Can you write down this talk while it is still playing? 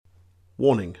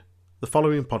Warning: the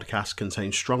following podcast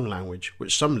contains strong language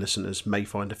which some listeners may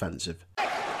find offensive.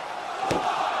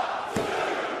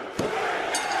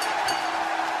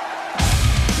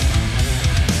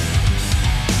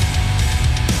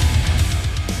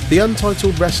 The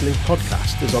Untitled Wrestling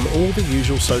Podcast is on all the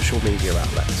usual social media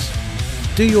outlets.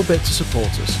 Do your bit to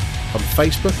support us on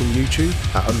Facebook and YouTube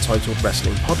at Untitled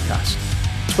Wrestling Podcast,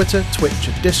 Twitter, Twitch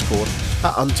and Discord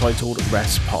at Untitled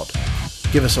Res Pod.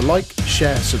 Give us a like,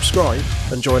 share, subscribe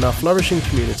and join our flourishing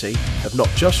community of not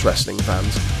just wrestling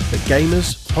fans, but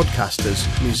gamers, podcasters,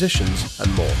 musicians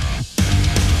and more.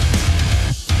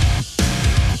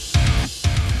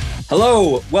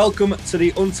 Hello, welcome to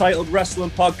the Untitled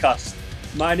Wrestling Podcast.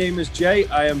 My name is Jay.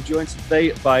 I am joined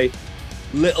today by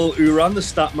Little Uran, the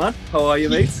stat man. How are you,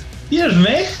 mate? Here's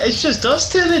me. It's just us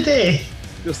two today.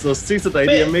 Just us two today.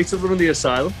 Do your mates are running the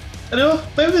asylum? I know.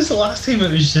 When was the last time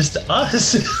it was just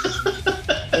us?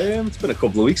 It's been a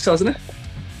couple of weeks, hasn't it?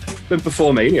 Been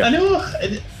before Mania. I know.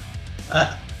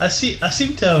 I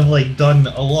seem to have done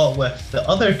a lot with the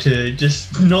other two,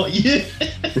 just not you.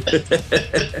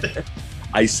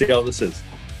 I see how this is.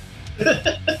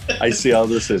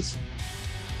 It's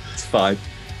fine.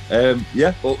 But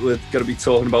we're going to be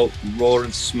talking about Raw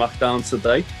and SmackDown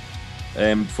today.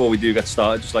 Before we do get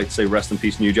started, I'd just like to say rest in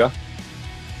peace, New Jack.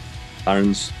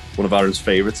 One of Aaron's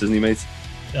favourites, isn't he, mate?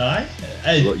 Aye.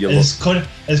 As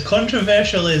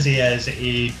controversial as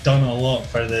he done a lot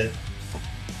for the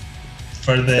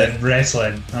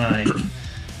wrestling. Aye.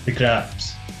 The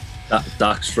graps.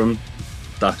 Dax from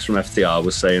FTR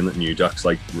was saying that New Jack's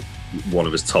like one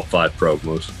of his top 5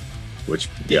 promos, which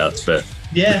that's fair.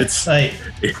 Yeah,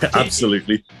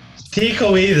 absolutely. Take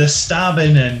away the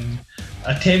stabbing and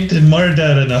attempted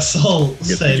murder and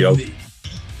assaults.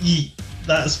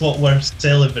 That's what we're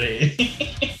celebrating.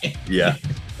 Yeah.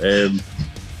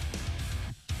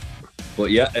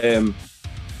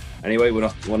 Anyway, we're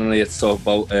not here to talk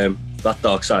about that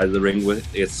dark side of the ring. We're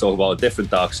here to talk about a different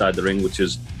dark side of the ring, which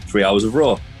is 3 hours of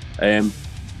Raw.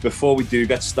 Before we do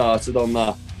get started on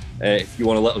that, if you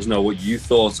want to let us know what you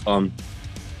thought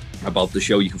about the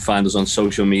show, you can find us on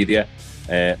social media,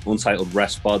 Untitled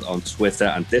Rest Pod on Twitter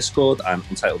and Discord, and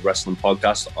Untitled Wrestling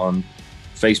Podcast on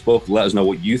Facebook. Let us know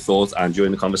what you thought and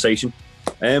join the conversation.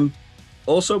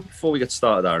 Also, before we get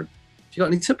started, Aaron, have you got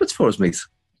any tidbits for us, mate?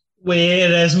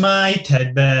 Where is my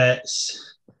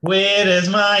tidbits? Where is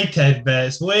my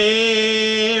tidbits?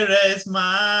 Where is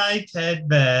my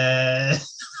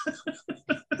tidbits?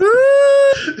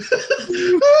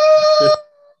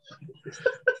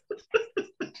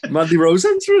 Mandy Rose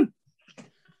entering.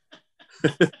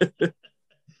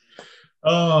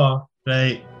 Oh,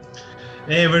 right.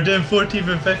 We're doing 14th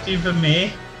and 15th of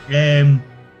May. And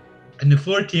the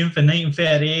 14th in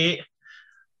 1938,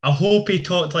 I hope he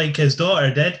talked like his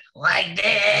daughter did. Like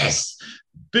this!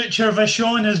 Butcher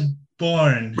Vachon is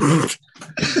born.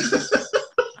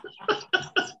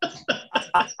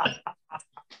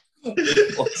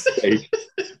 What's sake?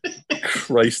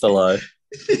 Christ alive.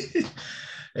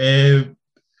 In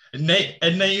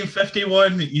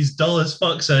 1951, he's dull as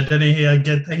fuck, so I didn't hear a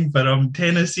good thing for him.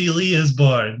 Tennessee Lee is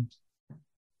born.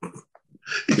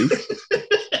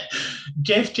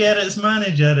 Jeff Jarrett's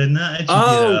manager in that.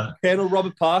 Colonel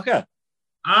Robert Parker.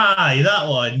 Aye, that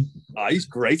one. He's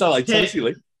great. I like Tennessee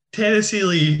Lee. Tennessee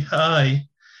Lee, aye.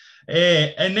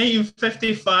 In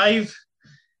 1955,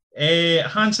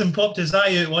 Hanson popped his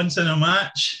eye out once in a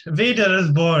match. Vader is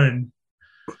born.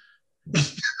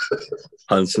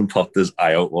 Hanson popped his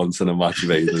eye out once in a match.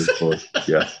 Vader is born.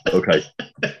 Yeah, okay.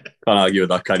 Can't argue with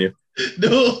that, can you?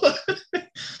 No.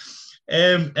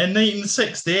 In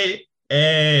 1960,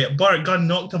 Bart Gunn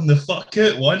knocked him the fuck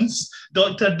out once.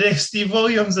 Dr. Dave Steve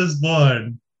Williams is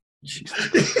born.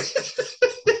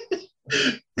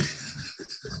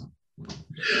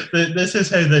 This is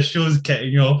how the show's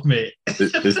getting you off, mate.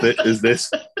 Is this?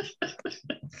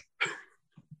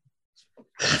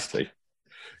 Let's see.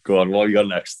 Go on, what you got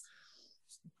next?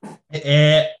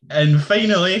 And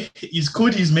finally, he's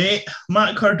Cody's mate.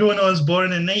 Matt Cardona was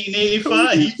born in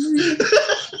 1985.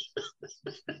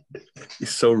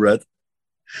 He's so red.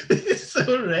 He's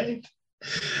so red.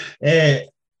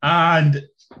 And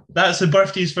that's the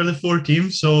birthdays for the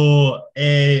 14th. So,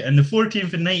 in the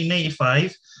 14th in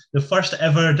 1985, the first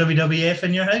ever WWF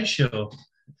In Your House show.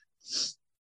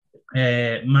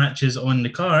 Matches on the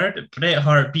card. Bret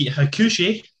Hart beat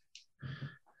Hakushi.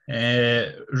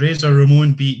 Razor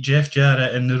Ramon beat Jeff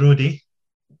Jarrett in the Roadie.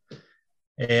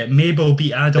 Mabel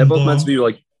beat Adam They're both Bomb. meant to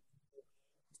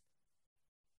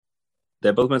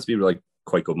be like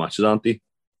quite good matches, aren't they?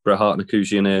 Bret Hart and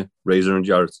Hakushi and Razor and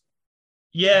Jarrett.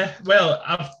 Yeah, well,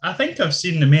 I think I've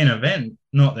seen the main event,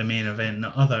 not the main event, the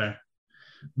other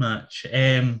match.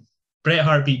 Bret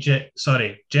Hart beat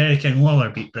Jerry King Lawler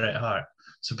beat Bret Hart.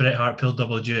 So Bret Hart pulled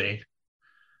double duty.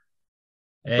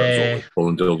 Bret was always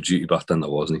pulling double duty back then,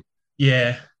 though, wasn't he?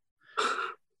 Yeah.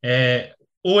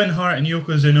 Owen Hart and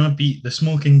Yokozuna beat the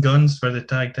Smoking Guns for the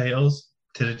tag titles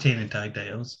to retain the tag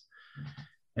titles.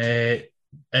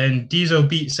 And Diesel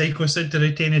beat Psycho Sid to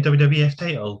retain the WWF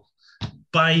title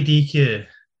by DQ.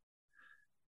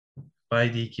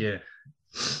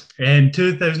 In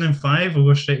 2005, we'll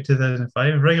go straight to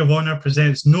 2005. Ring of Honor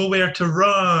presents Nowhere to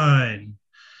Run.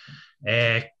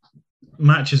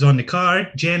 Matches on the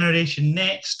card. Generation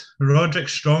Next, Roderick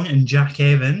Strong and Jack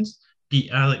Evans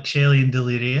beat Alex Shelley and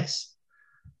Delirious.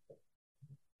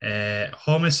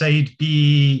 Homicide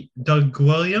beat Doug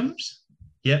Williams.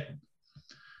 Yep.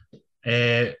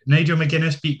 Nigel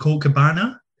McGuinness beat Colt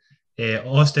Cabana.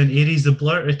 Austin Aries the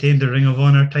Blurt retained the Ring of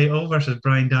Honor title versus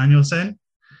Bryan Danielson.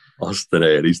 Austin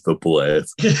Aries the Blurt.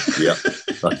 Yeah,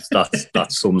 that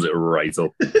sums it right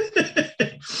up.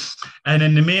 And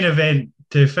in the main event,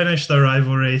 to finish the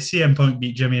rivalry, CM Punk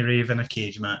beat Jimmy Rave in a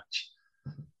cage match.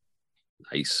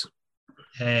 Nice.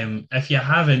 If you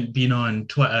haven't been on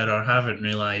Twitter or haven't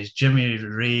realised, Jimmy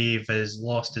Rave has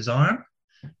lost his arm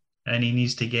and he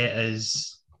needs to get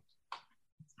his...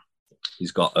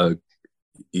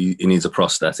 He needs a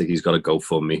prosthetic. He's got to go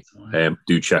for me.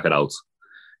 Do check it out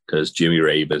because Jimmy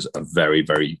Rave is a very,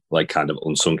 very kind of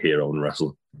unsung hero in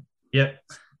wrestling. Yep.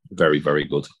 Very, very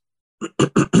good.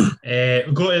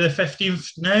 We'll go to the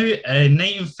 15th now.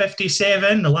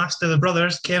 1957, the last of the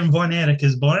brothers, Kevin Von Erich,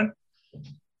 is born.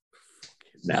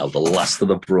 Now, the last of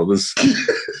the brothers.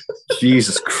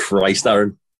 Jesus Christ,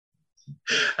 Aaron.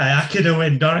 I could have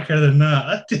went darker than that,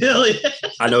 I tell you.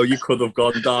 I know you could have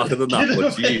gone darker than that,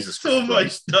 but Jesus so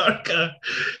Christ. Much darker.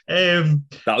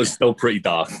 That was still pretty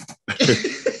dark.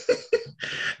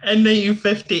 In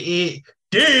 1958,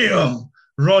 damn,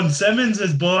 Ron Simmons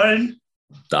is born.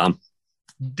 Damn.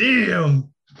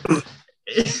 In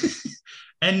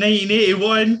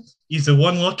 1981, he's the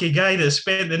one lucky guy that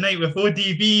spent the night with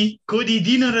ODB. Cody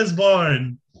Deaner is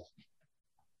born.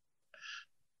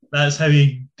 That's how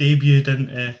he debuted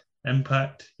into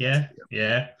Impact. Yeah.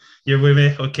 You're with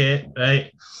me? Okay,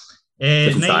 right.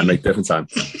 Different time.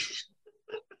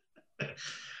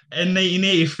 In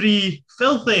 1983,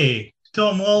 Filthy,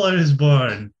 Tom Lawler is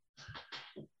born.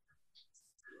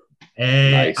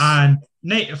 Nice. And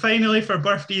finally, for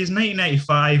birthdays,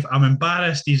 1995, I'm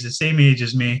embarrassed he's the same age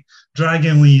as me.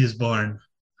 Dragon Lee is born.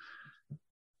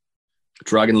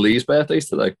 Dragon Lee's birthday's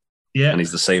today. Yeah. And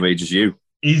he's the same age as you.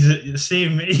 He's the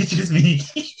same age as me.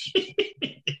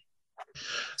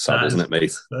 Sad, isn't it,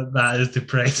 mate? That is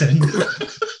depressing.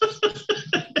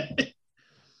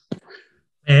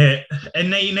 In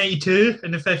 1992,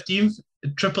 in the 15th,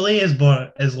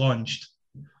 AAA is launched.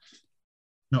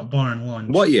 Not born, launched.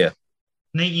 What year?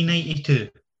 1992.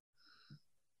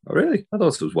 Oh, really? I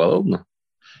thought it was well older.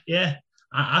 Yeah,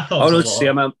 I thought. Oh, no, it's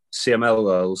CML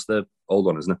was the old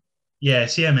one, isn't it? Yeah,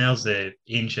 CML's the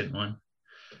ancient one.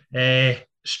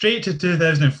 Straight to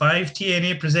 2005,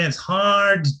 TNA presents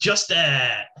Hard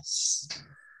Justice.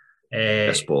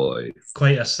 Yes, boy.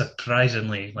 Quite a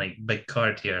surprisingly big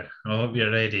card here. I hope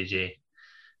you're ready, Jay.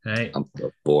 Right. I'm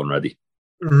born ready.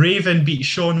 Raven beat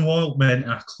Sean Waltman in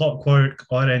a Clockwork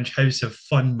Orange House of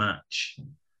Fun match.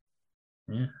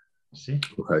 Yeah, see?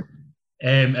 Okay.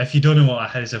 If you don't know what a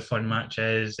House of Fun match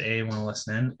is, anyone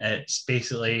listening, it's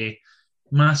basically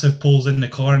massive poles in the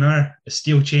corner, a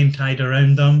steel chain tied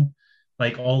around them,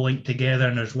 all linked together,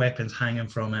 and there's weapons hanging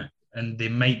from it. And they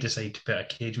might decide to put a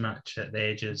cage match at the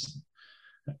edges,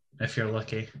 if you're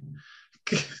lucky.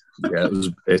 Yeah,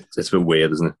 it's a bit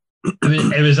weird, isn't it?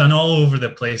 It was an all over the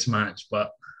place match,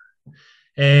 but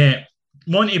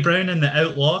Monty Brown and the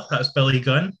Outlaw, that's Billy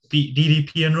Gunn, beat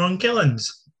DDP and Ron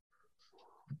Killings.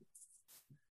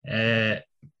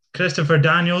 Christopher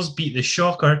Daniels beat the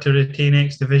Shocker to retain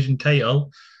X Division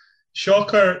title.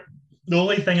 Shocker, the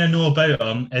only thing I know about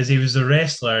him is he was the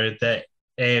wrestler that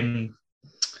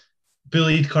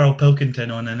bullied Carl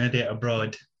Pilkington on An Idiot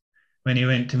Abroad when he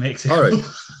went to Mexico. All right.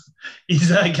 He's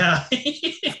that guy.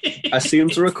 I seem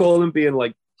to recall him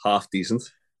being half decent.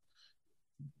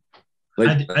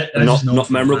 Not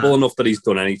memorable enough that he's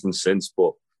done anything since,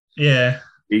 but yeah,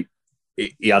 he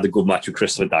had a good match with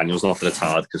Christopher Daniels. Not that it's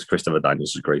hard because Christopher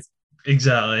Daniels is great.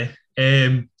 Exactly.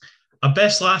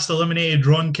 Abyss last eliminated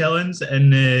Ron Killings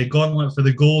in the Gauntlet for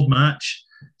the Gold match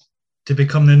to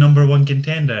become the number one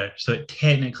contender. So it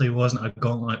technically wasn't a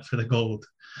gauntlet for the gold.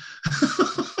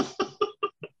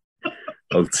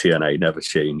 Oh, TNA never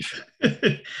change.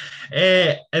 And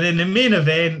in the main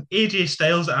event, AJ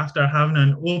Styles, after having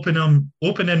an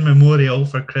opening memorial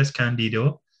for Chris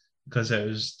Candido, because it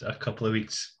was a couple of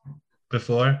weeks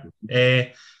before.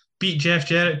 Beat Jeff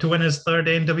Jarrett to win his third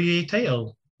NWA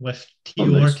title with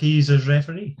Tito Ortiz as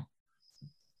referee.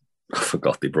 I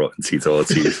forgot they brought in Tito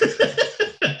Ortiz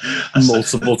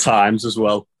multiple times as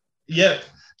well. Yep.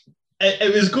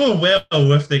 It was going well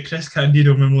with the Chris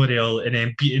Candido Memorial and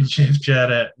then beating Jeff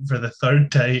Jarrett for the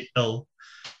third title.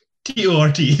 Tito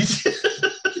Ortiz.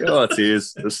 Tito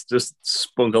Ortiz just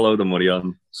spunk a load of money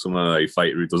on some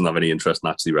fighter who doesn't have any interest in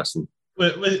actually wrestling.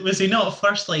 Was he not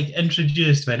first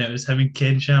introduced when it was him and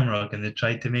Ken Shamrock and they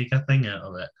tried to make a thing out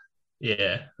of it?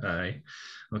 Yeah, aye.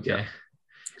 Okay.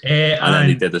 Yeah. And then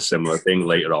he did a similar thing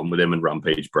later on with him and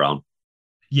Rampage Brown.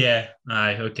 Yeah,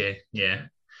 aye, okay, yeah.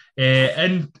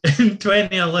 In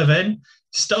 2011,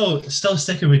 still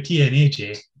sticking with TNA,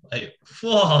 Jay.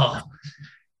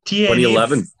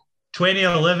 TNA,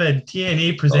 2011,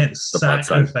 TNA presents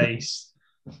Sacrifice.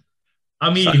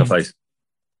 I mean, Sacrifice.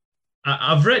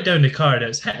 I've written down the card.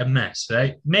 It's hit and miss,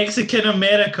 right? Mexican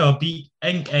America beat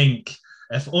Inc.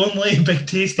 If only Big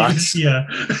Tasty was here.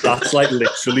 That's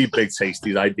literally Big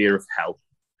Tasty's idea of hell.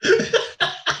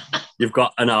 You've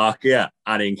got Anarchia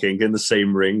and Inc. in the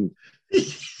same ring.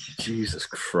 Jesus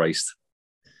Christ.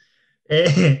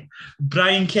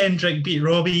 Brian Kendrick beat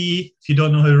Robbie. If you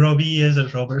don't know who Robbie is,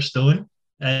 it's Robert Stone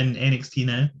in NXT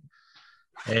now.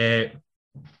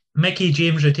 Mickey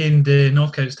James retained the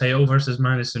Knockouts title versus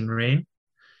Madison Rayne.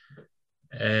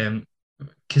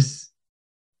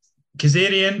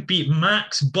 Kazarian beat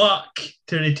Max Buck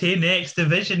to retain the X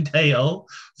Division title.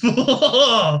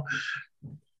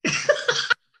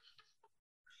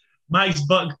 Max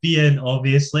Buck being,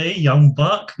 obviously, Young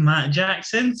Buck, Matt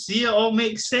Jackson. See, it all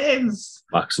makes sense.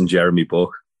 Max and Jeremy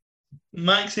Buck.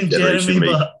 Max and Jeremy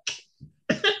Buck.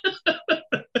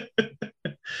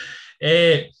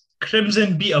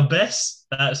 Crimson beat Abyss.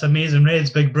 That's Amazing Red's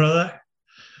big brother.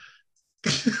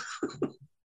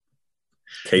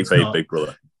 Kayfabe big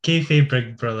brother. Kayfabe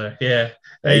big brother, yeah.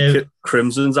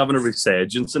 Crimson's having a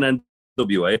resurgence in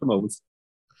NWA at the moment.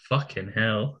 Fucking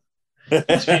hell.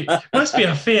 Must be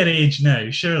a fair age now,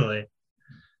 surely.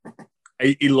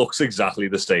 He looks exactly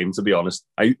the same, to be honest.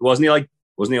 Wasn't he only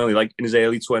in his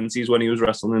early 20s when he was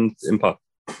wrestling in Impact?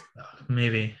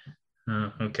 Maybe.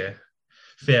 Oh, okay.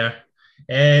 Fair.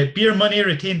 Beer Money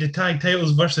retained the tag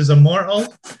titles versus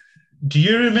Immortal. Do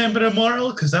you remember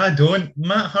Immortal? Because I don't.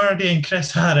 Matt Hardy and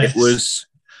Chris Harris. It was...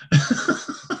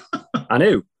 I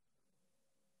knew.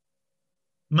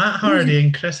 Matt Hardy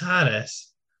and Chris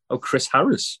Harris. Oh, Chris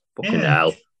Harris. Fucking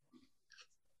hell.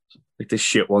 The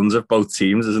shit ones of both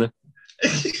teams, isn't it?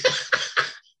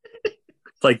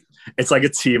 It's like a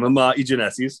team of Marty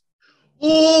Jannetty's.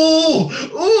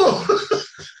 Oh!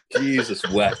 Jesus,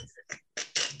 wet.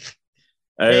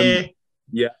 Yeah,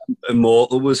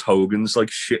 Immortal was Hogan's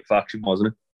shit faction, wasn't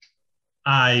it?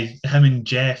 Aye, him and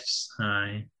Jeff's.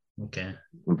 Aye, okay.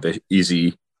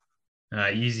 Easy.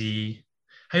 Easy.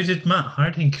 How did Matt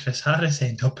Hardy and Chris Harris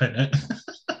end up in it?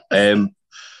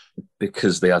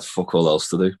 Because they had fuck all else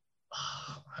to do.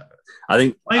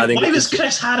 Why was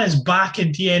Chris Harris back in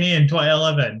TNA in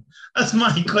 2011? That's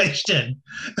my question.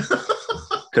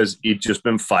 Because he'd just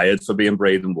been fired for being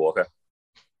Braden Walker.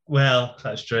 Well,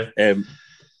 that's true.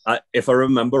 If I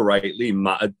remember rightly,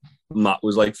 Matt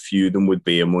was feuding with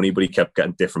Beer Money, but he kept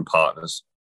getting different partners.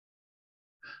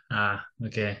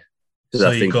 Okay. So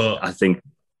I think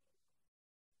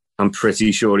I'm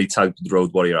pretty sure he tagged with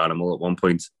Road Warrior Animal at one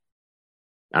point,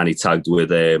 and he tagged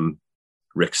with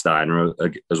Rick Steiner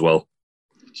as well.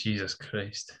 Jesus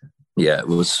Christ. Yeah, it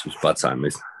was a bad time,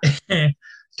 mate.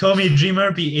 Tommy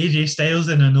Dreamer beat AJ Styles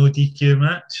in a no DQ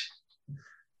match.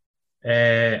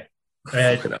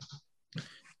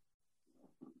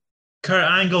 Kurt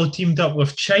Angle teamed up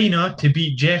with Chyna to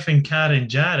beat Jeff and Karen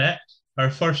Jarrett.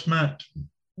 Our first match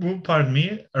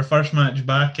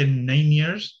back in 9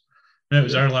 years. And it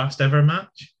was our last ever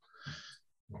match.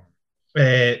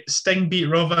 Sting beat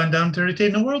Rob Van Dam to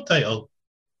retain the world title.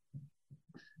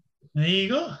 There you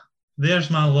go. There's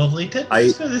my lovely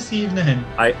tidbits for this evening.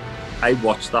 I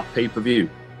watched that pay-per-view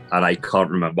and I can't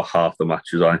remember half the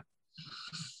matches.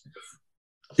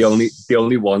 The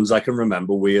only ones I can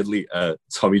remember weirdly are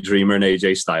Tommy Dreamer and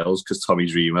AJ Styles, because Tommy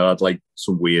Dreamer had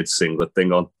some weird singlet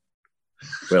thing on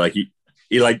where he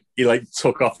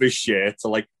took off his shirt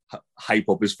to hype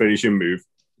up his finishing move,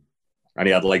 and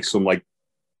he had some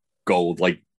gold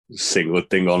singlet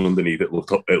thing on underneath. It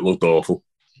looked awful.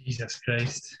 Jesus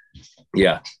Christ.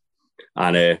 Yeah.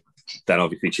 And then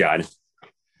obviously China.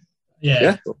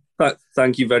 Yeah.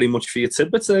 Thank you very much for your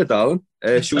tidbits there, darling.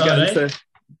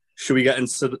 Should we get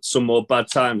into some more bad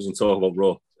times and talk about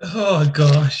Raw? Oh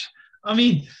gosh. I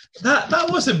mean, that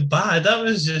wasn't bad. That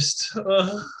was just.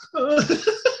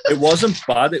 It wasn't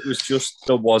bad. It was just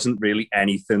there wasn't really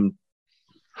anything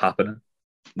happening,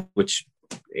 which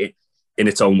in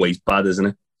its own way is bad,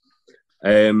 isn't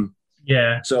it?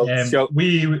 Yeah. So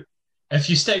if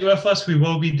you stick with us, we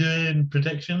will be doing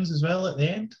predictions as well at the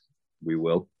end. We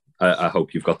will. I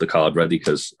hope you've got the card ready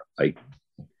because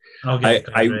I'll get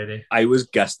the card ready. I was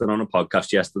guesting on a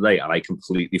podcast yesterday and I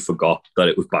completely forgot that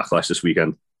it was Backlash this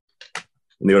weekend.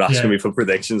 And they were asking me for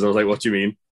predictions. I was like, "What do you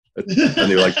mean?" And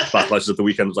they were like, "Backlash at the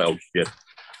weekend." I was like, "Oh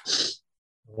shit!"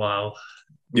 Wow.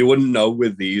 You wouldn't know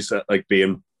with these like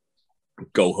being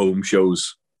go home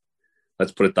shows.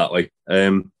 Let's put it that way.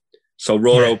 So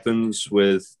Raw opens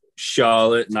with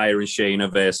Charlotte, Nia, and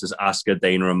Shayna versus Asuka,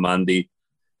 Dana, and Mandy.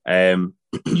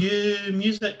 New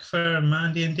music for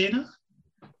Mandy and Dana?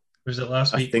 Or was it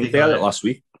last week? I think they had it last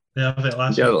week. They had it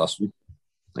last week? Yeah, last week.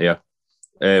 Yeah.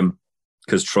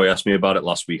 Because Troy asked me about it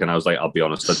last week, and I was like, I'll be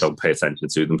honest, I don't pay attention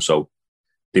to them, so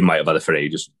they might have had it for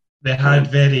ages. They had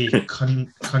very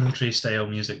country-style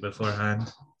music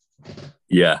beforehand.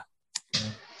 Yeah.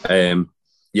 So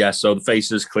the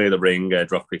faces clear the ring,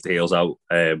 drop kick the heels out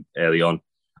early on.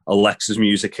 Alexa's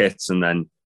music hits, and then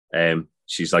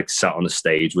she's like sat on the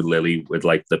stage with Lily with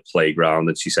like the playground,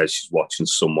 and she says she's watching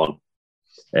someone.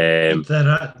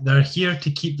 They're here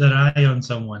to keep their eye on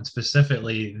someone,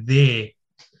 specifically they.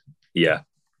 Yeah.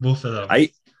 Both of them.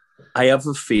 I have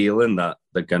a feeling that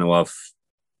they're going to have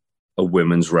a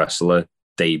women's wrestler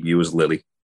debut as Lily,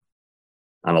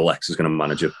 and Alexa's going to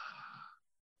manage it.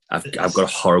 I've got a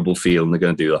horrible feeling they're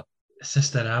going to do that.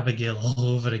 Sister Abigail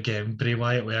all over again. Bray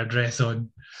Wyatt with her dress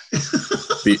on.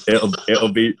 It'll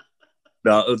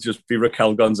just be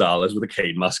Raquel Gonzalez with a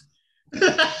cane mask.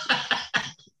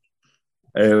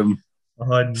 Oh,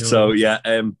 no. So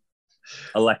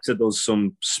Alexa does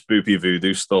some spoopy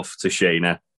voodoo stuff to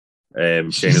Shayna.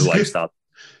 Shayna's lifestyle.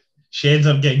 She ends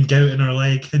up getting gout in her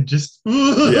leg and just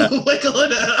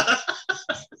wiggling it.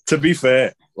 To be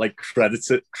fair, like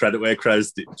credit where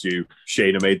credit's due,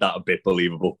 Shayna made that a bit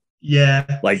believable.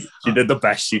 Yeah. Like she did the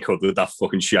best she could with that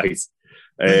fucking shite.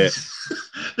 The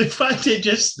fact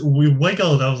we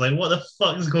wiggled, I was like, what the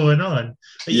fuck is going on?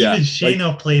 Even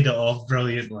Shayna played it off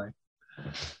brilliantly.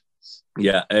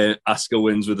 Yeah, Asuka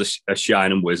wins with a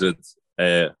Shining Wizard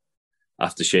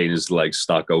after Shayna's legs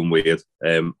start going weird.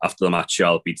 After the match,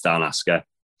 Charlotte beats down Asuka,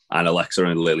 and Alexa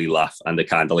and Lily laugh, and they're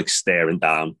kind of like staring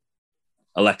down.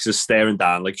 Alexa's staring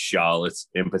down like Charlotte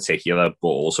in particular, but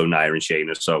also Nia and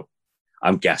Shayna. So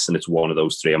I'm guessing it's one of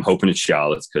those three. I'm hoping it's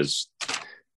Charlotte because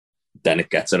then it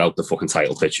gets her out the fucking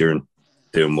title picture and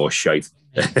doing more shite.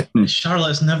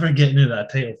 Charlotte's never getting into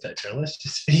that title picture. Let's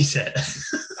just face it.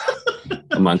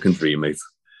 A man can dream, mate.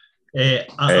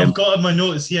 I've got in my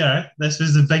notes here. This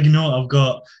was the big note I've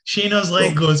got. Shayna's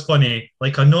leg goes funny,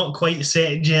 like a not quite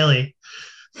set jelly.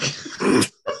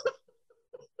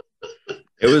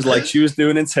 It was like she was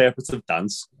doing interpretive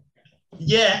dance.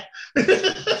 Yeah.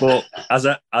 But as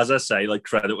I say, like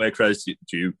credit where credit's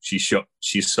due,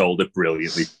 she sold it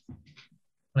brilliantly.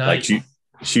 Right. Like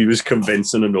she was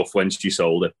convincing enough when she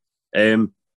sold it.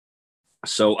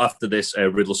 So after this,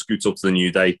 Riddle scoots up to the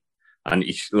New Day and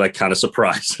he like kind of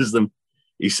surprises them.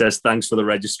 He says, "Thanks for the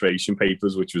registration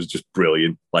papers," which was just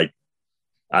brilliant. Like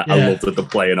I loved that they're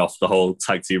playing off the whole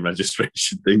tag team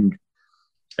registration thing.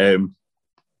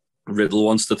 Riddle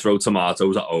wants to throw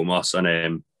tomatoes at Omos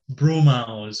and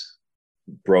bromatos,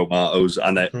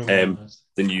 and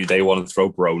the New Day want to throw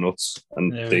bro nuts,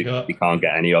 and they can't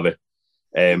get any of it.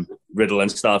 Riddle then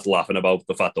starts laughing about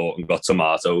the fact Orton got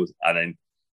tomatoes, and then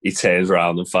he turns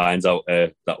around and finds out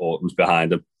that Orton's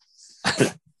behind him.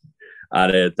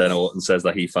 And then Orton says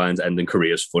that he finds ending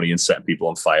careers funny and setting people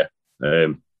on fire.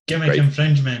 Gimmick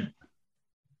infringement.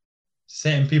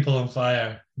 Setting people on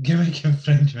fire. Gimmick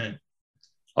infringement.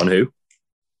 On who?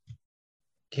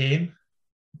 Kane.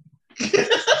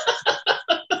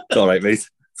 It's all right, mate.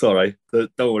 It's all right.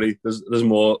 Don't worry. There's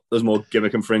more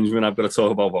gimmick infringement I've got to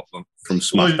talk about from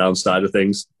SmackDown side of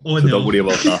things. Don't worry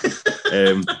about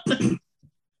that.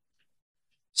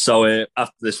 So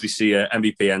after this, we see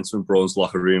MVP entering Braun's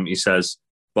locker room. He says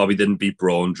Bobby didn't beat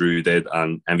Braun, Drew did,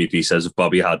 and MVP says if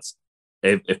Bobby had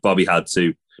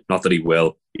to, not that he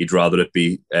will, he'd rather it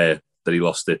be that he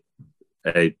lost it,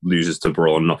 loses to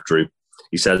Braun, not Drew.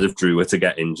 He says if Drew were to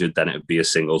get injured, then it would be a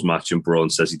singles match, and Braun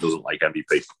says he doesn't like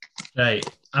MVP. Right,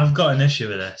 I've got an issue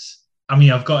with this. I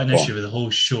mean, I've got an issue with the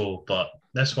whole show, but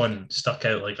this one stuck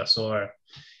out like a sore.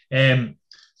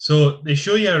 So they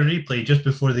show you a replay just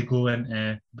before they go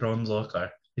in Braun's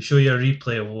locker. They show you a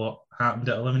replay of what happened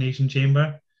at Elimination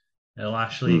Chamber.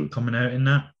 Lashley coming out in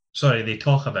that. Sorry, they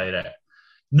talk about it.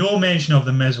 No mention of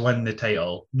the Miz winning the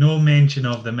title. No mention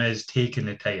of the Miz taking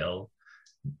the title.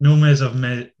 No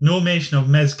mention of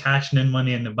Miz cashing in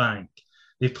Money in the Bank.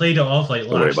 They played it off like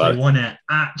Don't worry about Lashley it. won it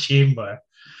at Chamber.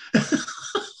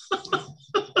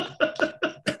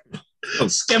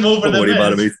 Skim over Don't the worry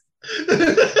about it, Miz.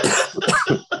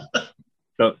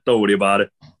 mate. Don't worry about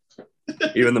it.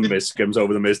 Even the Miz skims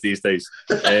over the Miz these days.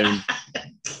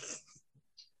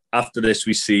 After this,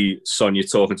 we see Sonya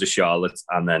talking to Charlotte,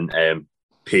 and then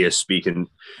Pierce speaking.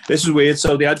 This is weird.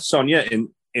 So they had Sonya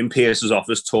in Pierce's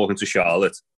office talking to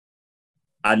Charlotte,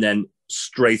 and then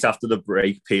straight after the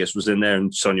break, Pierce was in there,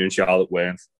 and Sonya and Charlotte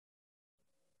weren't.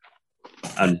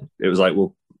 And it was like,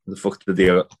 well, where the fuck did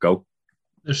they go?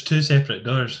 There's two separate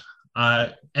doors.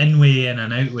 In-way and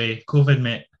an out-way. COVID,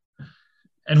 mate.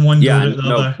 In one door at the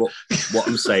other. But what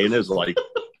I'm saying is, like,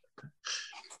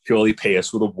 surely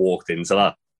Pierce would have walked into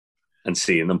that and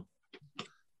seen them.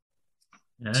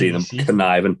 Yeah,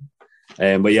 Conniving.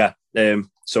 But yeah,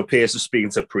 so Pierce is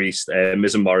speaking to Priest.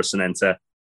 Miz and Morrison enter,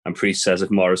 and Priest says if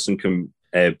Morrison can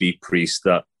beat Priest,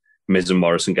 that Miz and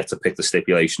Morrison get to pick the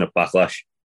stipulation at Backlash.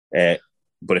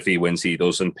 But if he wins, he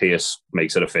does, and Pierce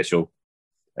makes it official.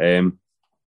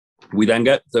 We then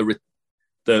get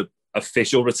the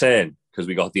official return, because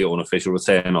we got the unofficial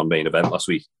return on main event last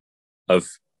week, of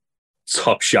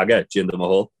Top Shagger, Jinder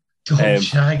Mahal. Top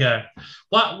Shagger.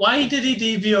 Why did he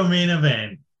debut on main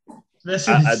event? This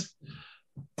is.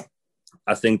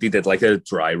 I think they did like a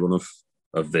dry run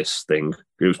of this thing.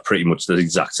 It was pretty much the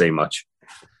exact same match.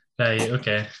 Right.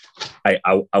 Okay.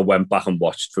 I went back and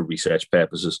watched for research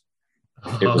purposes.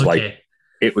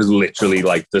 It was literally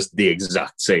like the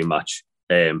exact same match.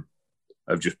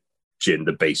 Of just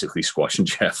Jinder basically squashing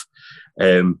Jeff.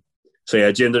 So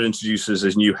yeah, Jinder introduces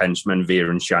his new henchmen,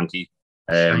 Veer and Shanky.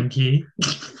 Shanky.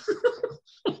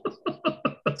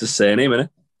 It's a surname, isn't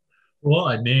it?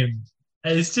 What a name!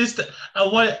 It's just a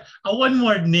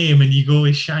one-word name, and you go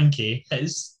with Shanky.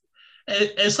 It's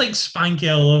like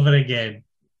Spanky all over again.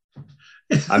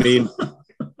 I mean,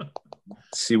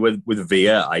 see, with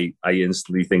Veer, I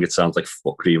instantly think it sounds like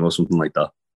foot cream or something like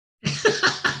that.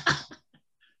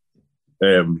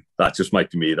 That just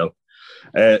might be me though.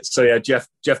 So yeah, Jeff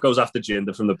goes after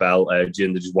Jinder from the bell.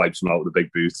 Jinder just wipes him out with a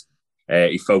big boot.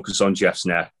 He focuses on Jeff's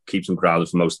neck, keeps him grounded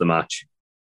for most of the match.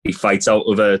 He fights out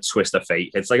of a twist of fate.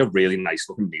 It's like a really nice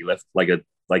looking knee lift,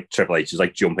 like Triple H's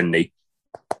like jumping knee,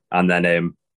 and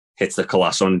then hits the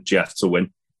Colossus on Jeff to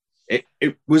win. It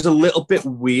was a little bit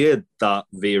weird that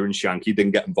Veer and Shanky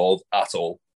didn't get involved at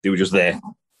all. They were just there.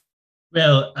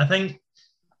 Well, I think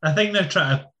they're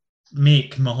trying to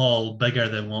make Mahal bigger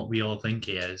than what we all think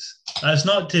he is. That's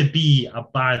not to be a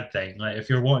bad thing. Like if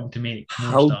you're wanting to make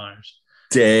more stars.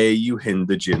 Dare you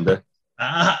hinder Jinder?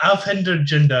 I've hindered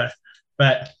Jinder,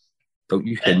 but don't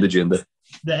you hinder Jinder?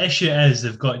 The issue is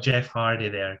they've got Jeff Hardy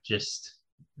there. Just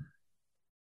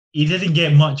he didn't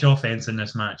get much offense in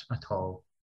this match at all.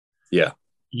 Yeah,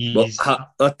 well,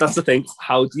 that's the thing.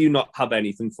 How do you not have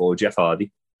anything for Jeff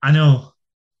Hardy? I know,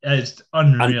 it's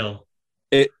unreal.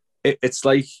 And it's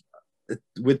like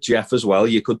with Jeff as well.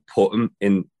 You could put him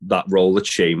in that role that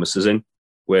Sheamus is in,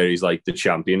 where he's like the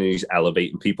champion and he's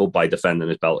elevating people by defending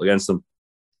his belt against them.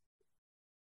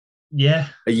 Yeah,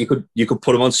 you could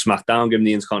put him on SmackDown, give him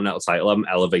the Intercontinental title, and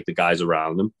elevate the guys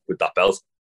around him with that belt.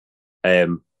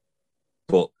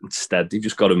 But instead, they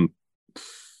just got him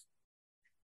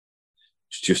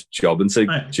just jobbing to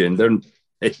Jinder.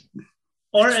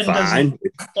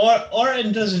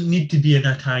 Orton doesn't need to be in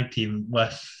a tag team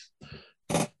with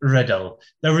Riddle.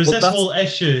 There was this whole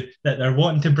issue that they're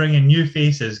wanting to bring in new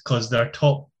faces because their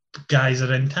top guys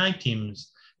are in tag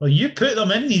teams. Well, you put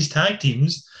them in these tag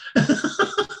teams.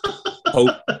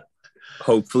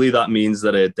 Hopefully that means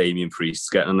that Damian Priest's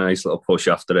getting a nice little push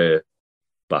after a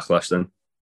Backlash then.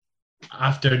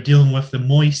 After dealing with the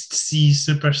Moist Sea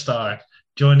superstar,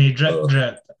 Johnny Drip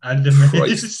Drip and the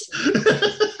Miz.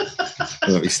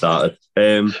 When we started.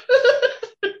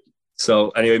 So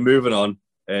anyway, moving on.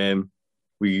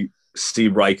 We see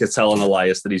Riker telling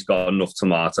Elias that he's got enough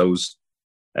tomatoes.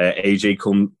 AJ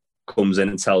comes in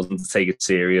and tells him to take it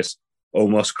serious.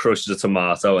 Almost crushes a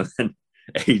tomato, and then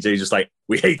AJ just like,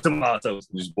 we hate tomatoes,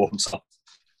 and just walks off.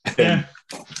 Yeah.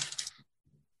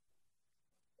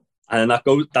 And that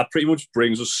pretty much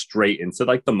brings us straight into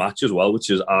like the match as well, which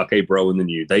is RK Bro and the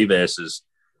New Day versus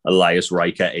Elias,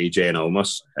 Riker, AJ, and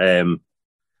Omos.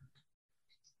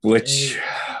 Which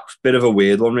was a bit of a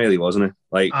weird one, really, wasn't it?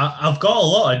 Like I've got a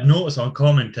lot of notes on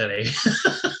commentary.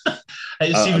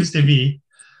 It seems to be.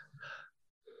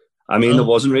 I mean, there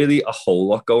wasn't really a whole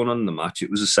lot going on in the match. It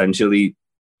was essentially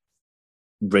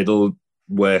Riddle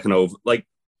working over. Like,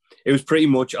 it was pretty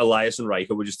much Elias and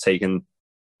Riker were just taking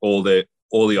all the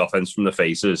offense from the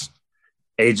faces.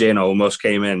 AJ and Omos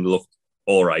came in, looked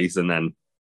all right, and then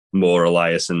more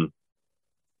Elias and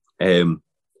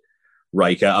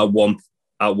Riker at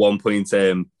one point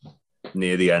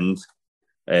near the end.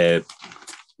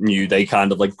 New Day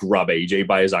kind of like grab AJ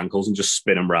by his ankles and just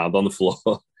spin him around on the floor,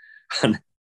 and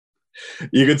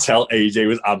you could tell AJ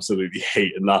was absolutely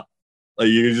hating that. Like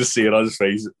you could just see it on his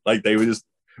face, like they were just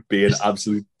being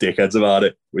absolute dickheads about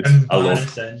it, which I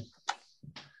love.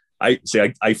 I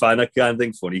find that kind of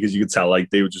thing funny because you could tell like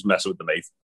they were just messing with the mate.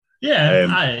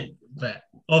 Yeah, but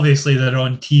obviously they're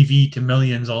on TV to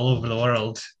millions all over the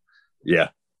world. Yeah.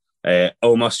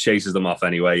 Omos chases them off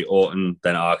anyway. Orton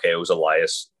then RKO's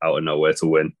Elias out of nowhere to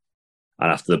win.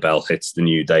 And after the bell hits the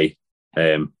New Day,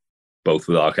 both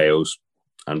with RKO's,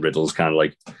 and Riddle's kind of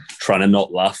like trying to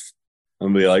not laugh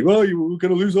and be like, well, we're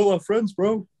going to lose all our friends,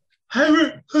 bro. How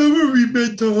are we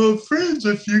meant to have friends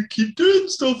if you keep doing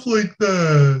stuff like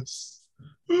this?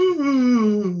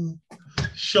 Ooh.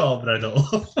 Shut up, Riddle.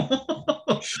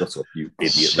 Shut up, you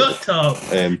idiot. Shut up.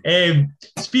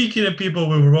 Speaking of people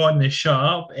we were wanting to shut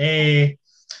up,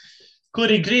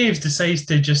 Corey Graves decides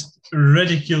to just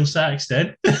ridicule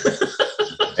Saxton.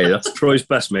 Hey, that's Troy's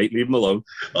best mate. Leave him alone.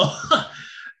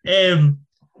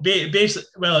 Basically,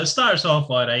 well, it starts off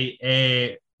all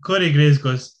right. Corey Graves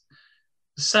goes,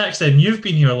 Saxton, you've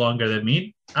been here longer than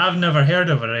me. I've never heard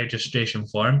of a registration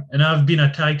form, and I've been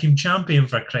a tag team champion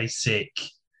for Christ's sake.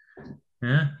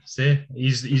 Yeah, see,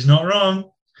 he's not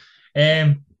wrong.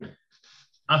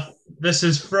 This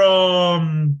is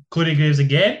from Corey Graves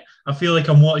again. I feel like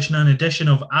I'm watching an edition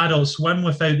of Adult Swim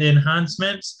without the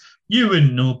enhancements. You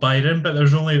wouldn't know, Byron, but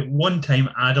there's only one time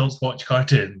adults watch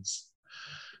cartoons.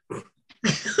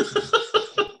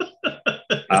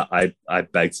 I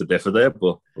beg to differ there,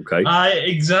 but okay.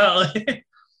 Exactly.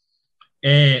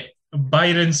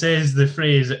 Byron says the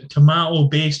phrase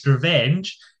tomato-based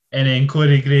revenge, and then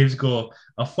Corey Graves go,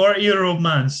 a 40-year-old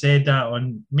man said that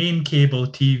on main cable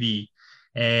TV.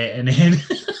 And then...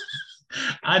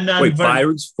 Wait,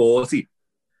 Byron's 40?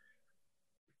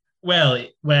 Well,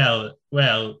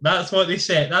 that's what they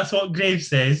said. That's what Graves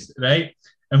says, right?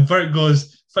 And Bert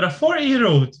goes, for a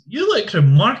 40-year-old, you look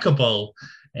remarkable.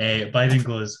 Byron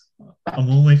goes, I'm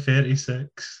only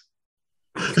 36.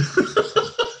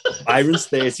 Byron's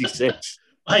 36.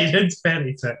 Byron's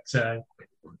 36.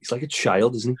 He's like a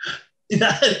child, isn't he?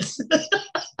 Yes.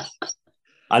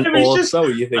 And also,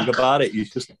 you think about it,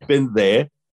 he's just been there,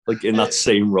 like in that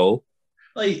same role.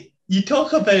 Like, you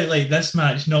talk about like this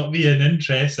match not being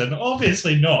interesting.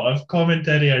 Obviously not. If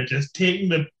commentary are just taking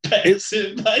the piss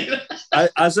at Byron.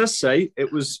 As I say,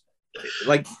 it was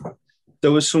like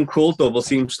there was some cool double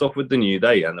team stuff with the New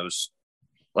Day, and there was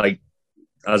like,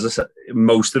 as I said,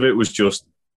 most of it was just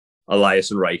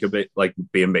Elias and Riker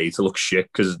being made to look shit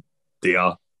because they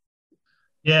are.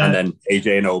 Yeah. And then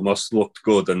AJ and Omos looked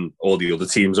good, and all the other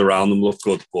teams around them looked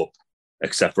good, but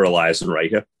except for Elias and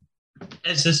Riker.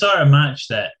 It's the sort of match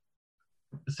that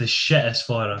is the shittest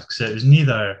for us because it was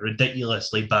neither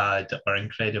ridiculously bad or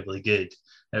incredibly good.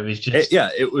 It was just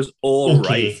it was all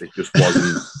okay. Right. It just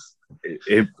wasn't.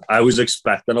 I was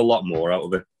expecting a lot more out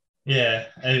of it. Yeah,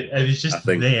 it was just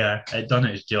there. It done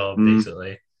its job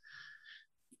basically.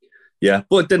 Yeah,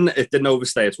 but it didn't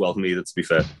overstay its welcome either. To be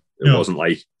fair, it wasn't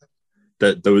like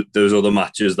that. There's other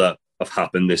matches that have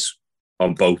happened this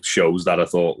on both shows that I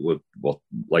thought were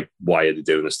why are they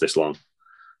doing this long?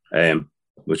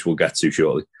 Which we'll get to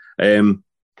shortly.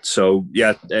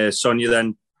 Sonya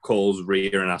then calls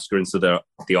Rhea and asks her into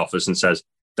the office and says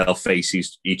they'll face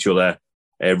each other.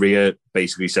 Rhea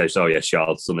basically says, "Oh yeah,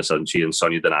 Charlotte's done this, hasn't she?" And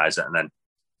Sonya denies it, and then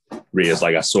Rhea's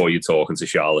like, "I saw you talking to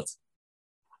Charlotte."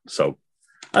 So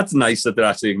that's nice that they're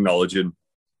actually acknowledging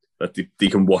that they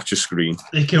can watch a screen.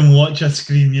 They can watch a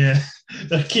screen, yeah.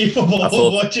 They're capable of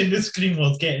watching the screen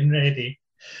while getting ready.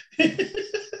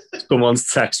 Someone's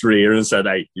texted Rhea and said,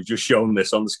 "Hey, you've just shown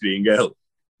this on the screen, girl."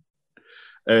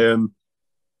 I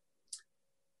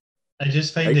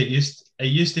just find it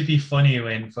used to be funny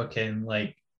when fucking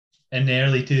like in the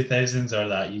early 2000s or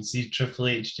that, you'd see Triple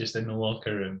H just in the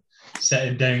locker room,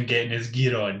 sitting down, getting his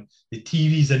gear on. The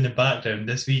TV's in the background,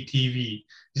 this wee TV.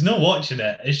 He's not watching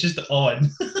it, it's just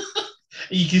on.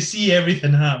 You can see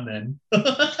everything happening.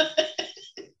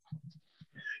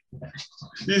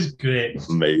 This is great.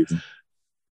 Amazing.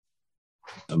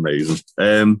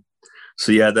 Then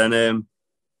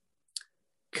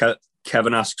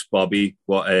Kevin asks Bobby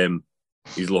what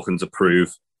he's looking to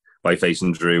prove by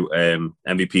facing Drew.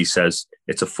 MVP says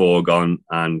it's a foregone,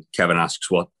 and Kevin asks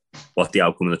what the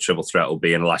outcome of the triple threat will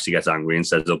be, and Lashley gets angry and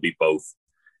says it'll be both.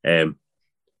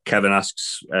 Kevin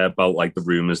asks about like the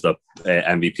rumors that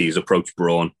MVP's approached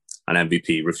Braun and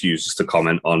MVP refuses to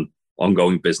comment on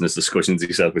ongoing business discussions,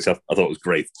 he said, which I thought was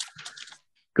great.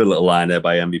 Good little line there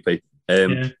by MVP.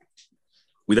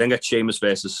 We then get Sheamus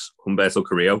versus Humberto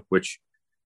Carrillo, which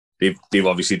they've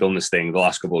obviously done this thing the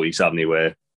last couple of weeks, haven't they,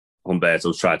 where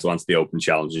Humberto's tried to answer the open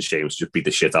challenge and Sheamus just beat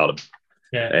the shit out of him.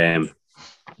 Yeah.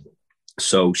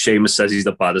 So Sheamus says he's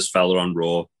the baddest fella on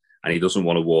Raw and he doesn't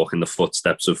want to walk in the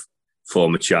footsteps of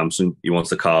former champs and he wants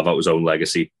to carve out his own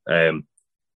legacy.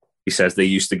 He says they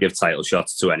used to give title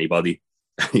shots to anybody.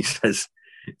 He says,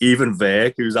 even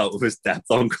Vic, who's out of his depth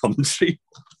on commentary.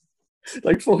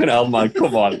 Like, fucking hell, man,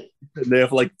 come on. Been there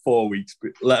for like 4 weeks.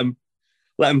 Let him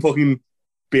fucking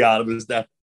be out of his depth.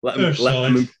 Let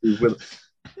him improve with it.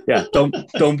 Yeah,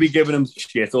 don't be giving him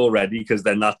shit already, because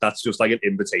then that's just like an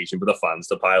invitation for the fans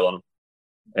to pile on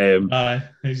him.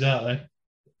 Exactly.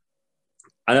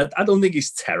 And I don't think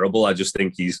he's terrible. I just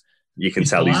think you can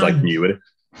tell bland. He's like new at it.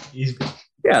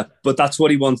 Yeah, but that's what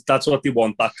he wants. That's what they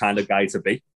want that kind of guy to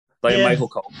be. Like Michael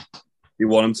Cole. You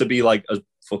want him to be like as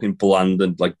fucking bland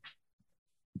and like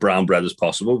brown bread as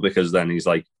possible, because then he's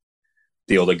like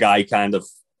the other guy kind of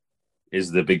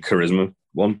is the big charisma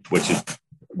one, which is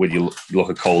when you look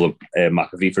at Cole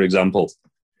McAfee, for example,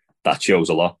 that shows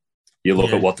a lot. You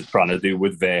look at what they're trying to do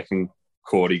with Vic and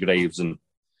Corey Graves and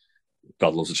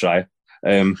God loves a try.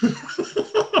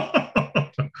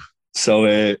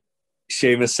 So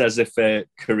Sheamus says if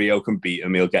Carrillo can beat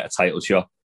him, he'll get a title shot.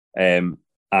 And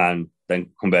then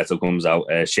Humberto comes out.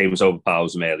 Sheamus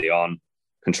overpowers him early on,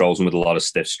 controls him with a lot of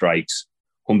stiff strikes.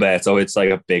 Humberto, it's like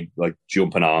a big like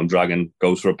jumping arm drag and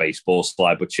goes for a baseball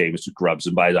slide, but Sheamus just grabs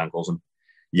him by his ankles and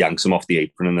yanks him off the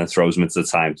apron and then throws him into the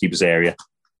timekeeper's area.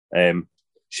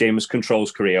 Sheamus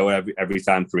controls Carrillo every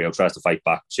time Carrillo tries to fight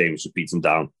back. Sheamus just beats him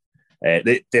down.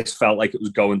 This felt like it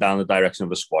was going down the direction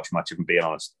of a squash match, if I'm being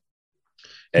honest.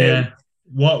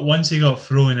 Once he got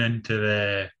thrown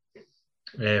into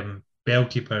the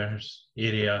bellkeeper's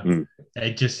area,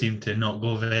 it just seemed to not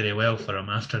go very well for him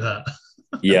after that.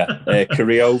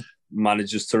 Carrillo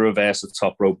manages to reverse a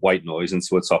top rope white noise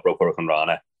into a top rope Hurricane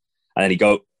Rana, and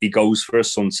then he goes for a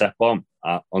sunset bomb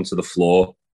onto the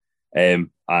floor, and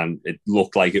it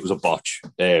looked like it was a botch.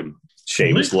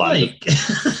 Sheamus landed.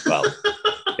 Well,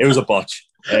 it was a botch.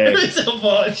 It was a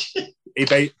botch.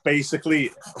 He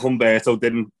basically Humberto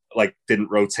didn't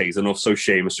rotate enough, so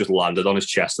Sheamus just landed on his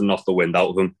chest and knocked the wind out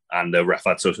of him, and the ref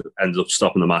had to ended up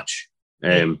stopping the match.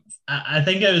 I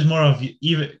think it was more of,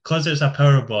 even because it's a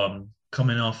power bomb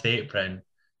coming off the apron,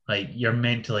 like you're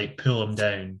meant to like pull him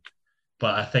down,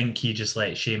 but I think he just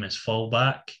let Sheamus fall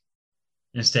back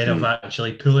instead of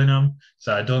actually pulling him.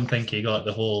 So I don't think he got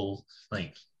the whole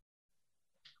like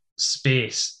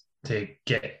space to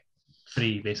get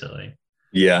free, basically.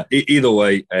 Yeah, either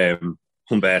way,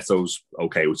 Humberto's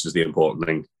okay, which is the important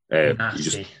thing. He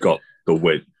just got the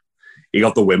win. He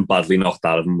got the win badly knocked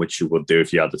out of him, which you would do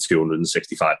if you had the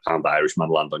 265-pound Irishman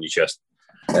land on your chest.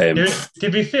 To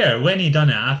be fair, when he done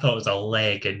it, I thought it was a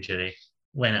leg injury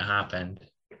when it happened.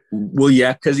 Well,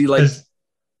 yeah, because he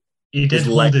did his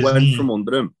leg went knee from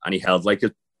under him, and he held like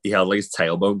his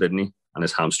tailbone, didn't he, and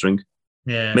his hamstring.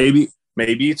 Yeah, maybe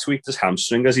he tweaked his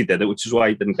hamstring as he did it, which is why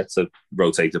he didn't get to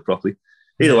rotate it properly.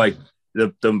 Either way,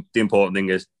 the important thing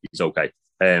is he's okay.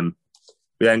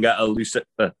 We then get a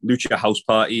Lucha House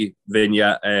Party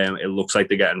vignette. It looks like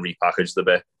they're getting repackaged a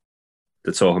bit.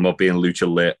 They're talking about being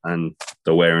Lucha lit and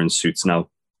they're wearing suits now.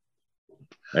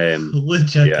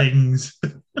 Lucha things.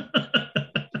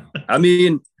 I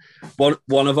mean,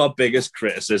 one of our biggest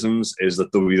criticisms is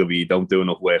that WWE don't do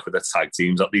enough work with the tag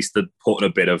teams. At least they're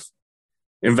putting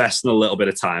investing a little bit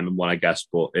of time in one, I guess,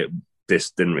 but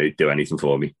this didn't really do anything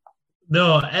for me.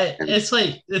 No, it's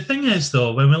like, the thing is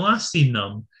though, when we last seen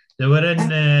them, they were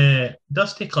in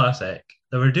Dusty Classic.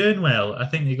 They were doing well. I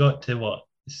think they got to what,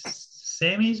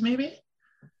 semis maybe?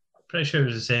 Pretty sure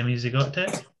it was the semis they got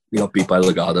to. He got beat by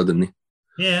Legado, didn't he?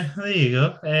 Yeah, there you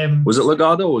go. Was it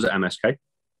Legado or was it MSK?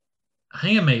 I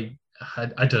think it might.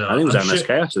 I don't know. I think it was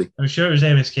MSK actually. I'm sure it was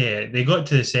MSK. They got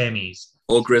to the semis.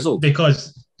 Or Grizzled.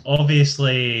 Because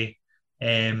obviously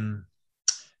they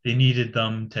needed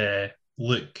them to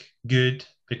look good,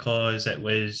 because it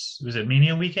was it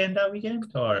Mania weekend that weekend,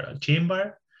 or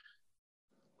Chamber,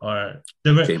 or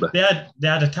they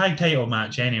had a tag title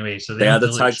match anyway, so they had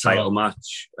a tag title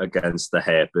match against the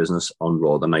Hurt Business on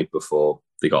Raw the night before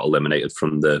they got eliminated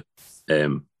from the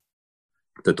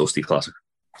Dusty Classic.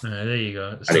 There you go.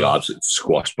 And they got absolutely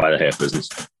squashed by the Hurt Business.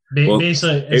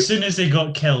 Basically, as soon as they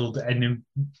got killed in the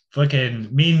fucking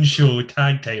main show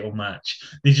tag title match,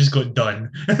 they just got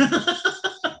done.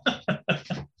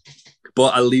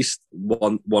 But at least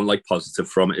one like positive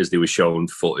from it is they were showing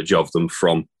footage of them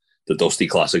from the the Dusty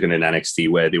Classic and in NXT,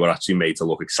 where they were actually made to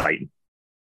look exciting.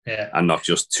 Yeah. And not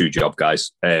just two job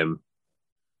guys. I'm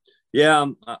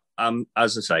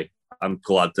as I say, I'm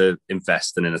glad they're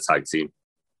investing in a tag team.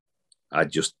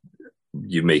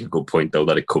 You make a good point though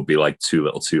that it could be like too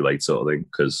little, too late sort of thing,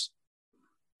 because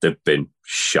they've been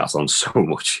shot on so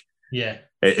much. Yeah,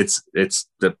 it's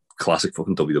the classic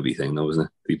fucking WWE thing though, isn't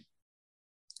it?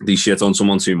 They shit on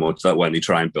someone too much that when they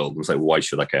try and build them, it's like, why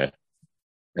should I care?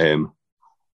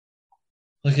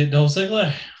 Look at Dolph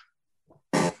Ziggler.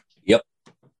 Yep.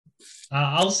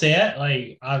 I'll say it.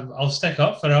 Like I'll stick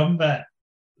up for him, but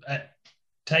at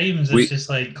times it's just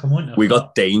like, come on. We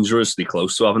got dangerously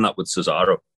close to having that with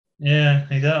Cesaro. Yeah,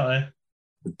 exactly.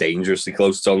 Dangerously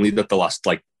close. It's only that the last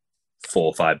like 4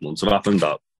 or 5 months have happened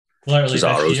that literally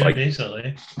Cesaro's year, like,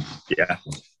 basically. Yeah.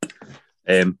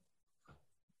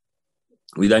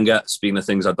 We then get, speaking of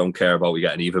things I don't care about, we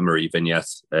get an Eva Marie vignette.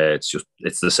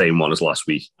 It's the same one as last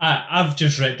week. I've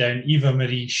just written down Eva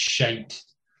Marie shite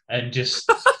and just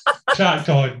cracked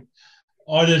on.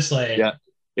 Honestly. Yeah.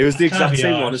 It was the exact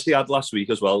same one as they had last week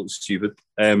as well. It was stupid.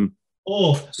 Don't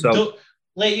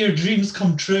let your dreams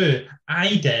come true.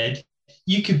 I did.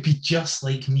 You could be just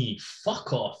like me.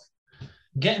 Fuck off.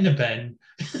 Get in the bin.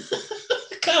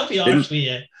 Can't be honest with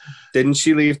you. Didn't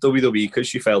she leave WWE because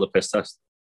she failed a piss test?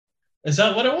 Is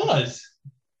that what it was?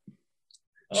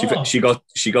 She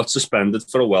got suspended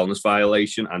for a wellness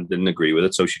violation and didn't agree with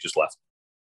it, so she just left.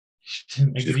 She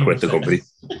just quit the company.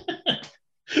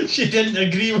 She didn't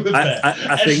agree with it.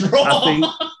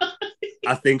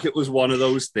 I think it was one of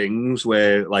those things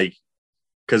where, like,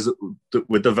 because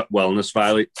with the wellness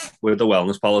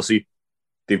policy,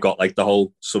 they've got like the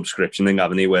whole subscription thing,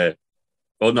 haven't they?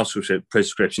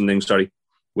 Prescription thing. Sorry,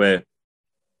 where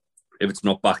if it's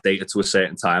not backdated to a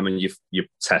certain time and you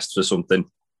test for something,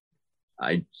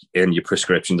 and your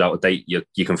prescription's out of date,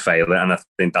 you can fail it. And I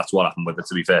think that's what happened with it.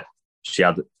 To be fair,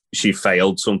 she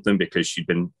failed something because she'd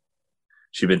been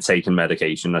taking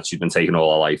medication that she'd been taking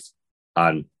all her life,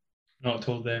 and not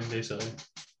told them basically.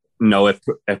 No, if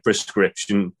a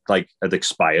prescription like had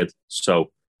expired,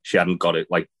 so she hadn't got it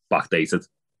like backdated,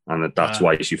 and that's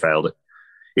why she failed it.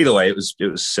 Either way, it was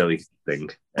a silly thing.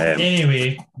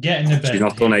 Anyway, get in the bed. She's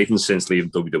not done anything since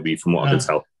leaving WWE, from what I can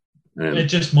tell.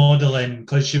 It's just modelling,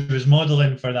 because she was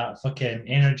modelling for that fucking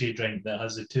energy drink that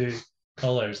has the 2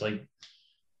 colours, like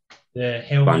the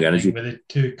helmet thing with the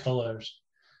 2 colours.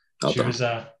 She was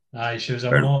a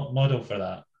model for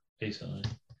that, basically.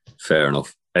 Fair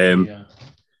enough.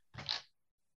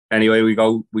 Anyway, we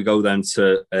go then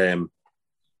to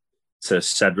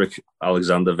Cedric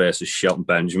Alexander versus Shelton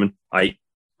Benjamin.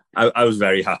 I was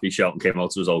very happy Shelton came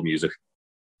out to his old music.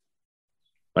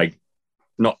 Like,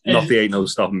 not the Ain't No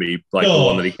Stopping Me, like the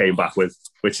one that he came back with,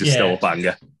 which is still a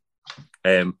banger.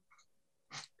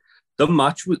 This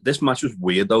match was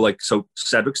weird though. Like, so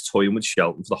Cedric's toying with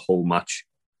Shelton for the whole match.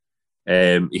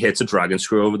 He hits a dragon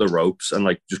screw over the ropes and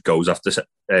like just goes after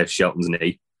Shelton's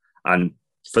knee. And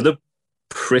for the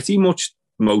pretty much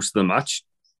most of the match,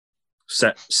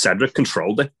 Cedric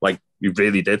controlled it. Like, he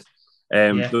really did.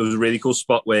 There was a really cool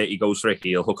spot where he goes for a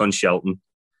heel hook on Shelton,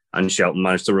 and Shelton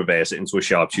managed to reverse it into a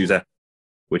sharpshooter,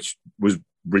 which was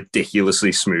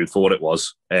ridiculously smooth for what it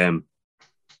was. And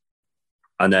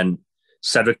then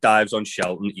Cedric dives on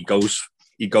Shelton. He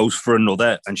goes for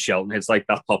another, and Shelton hits like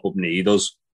that pop-up knee he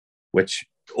does, which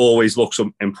always looks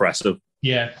impressive.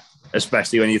 Yeah.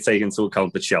 Especially when you take into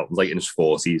account that Shelton's like in his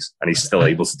 40s and he's still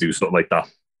able to do something like that.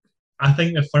 I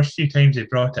think the first few times he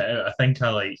brought it out, I think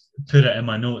I like put it in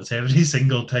my notes every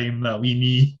single time that we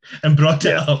knee and brought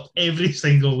it up every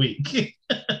single week.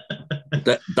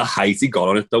 The height he got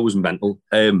on it though was mental.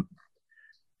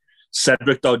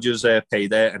 Cedric dodges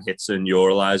payday and hits a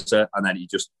neuralizer, and then he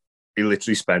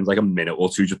literally spends like a minute or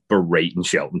two just berating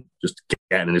Shelton, just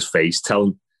getting in his face,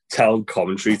 telling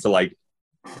commentary to like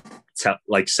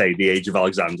say the Age of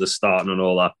Alexander's starting and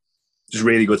all that. Just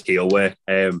really good heel work.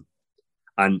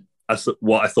 And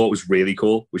what I thought was really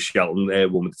cool was Shelton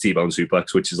won with the T-bone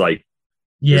suplex, which is like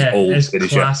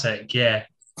it's classic. Yeah,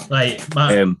 like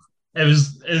it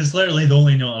was literally the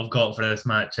only note I've got for this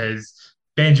match is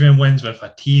Benjamin wins with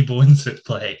a T-bone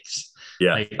suplex.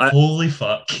 Yeah, like, holy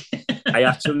fuck! I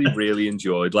actually really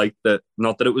enjoyed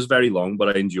not that it was very long,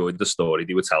 but I enjoyed the story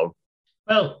they were telling.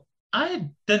 Well, I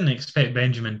didn't expect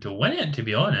Benjamin to win it, to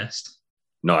be honest.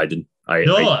 No, I didn't.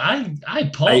 I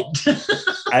popped.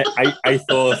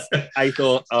 I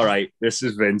thought, all right, this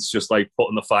is Vince just like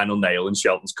putting the final nail in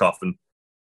Shelton's coffin.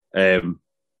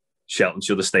 Shelton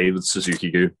should have stayed with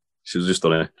Suzuki-gu. Should have just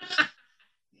done it.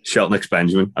 Shelton X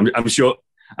Benjamin. I'm sure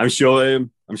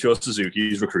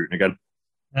Suzuki is recruiting again.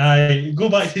 Go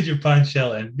back to Japan,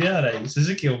 Shelton. Be all right.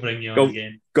 Suzuki will bring you on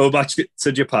again. Go back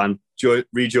to Japan,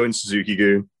 rejoin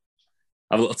Suzuki-gun,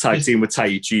 have a little tag team with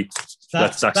Taichi.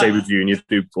 Let Zack Sabre Jr.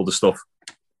 do all the stuff.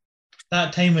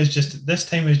 This time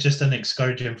was just an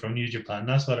excursion from New Japan.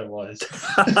 That's what it was.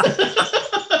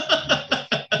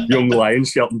 Young Lion,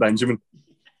 Shelton Benjamin.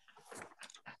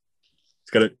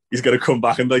 He's gonna come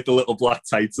back in like the little black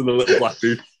tights and the little black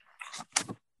boot.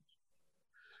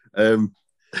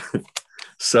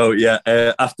 So yeah,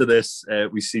 after this,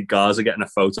 we see Garza getting a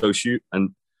photo shoot,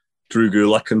 and Drew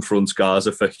Gulak confronts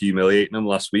Garza for humiliating him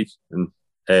last week,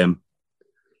 and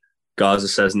Garza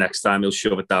says next time he'll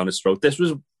shove it down his throat. This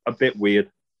was a bit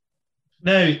weird.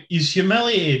 Now, he's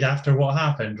humiliated after what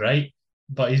happened, right?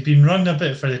 But he's been run a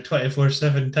bit for the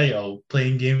 24/7 title,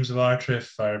 playing games with R-Truth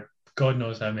for God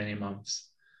knows how many months.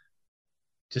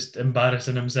 Just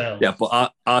embarrassing himself. Yeah,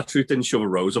 but R-Truth didn't shove a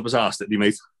rose up his ass, did he,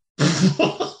 mate?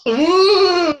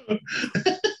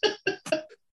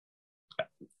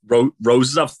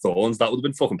 Roses have thorns. That would have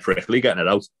been fucking prickly getting it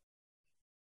out.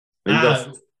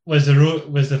 Was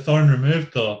the thorn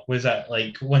removed though? Was that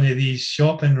like one of these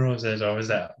shopping roses, or was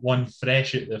that one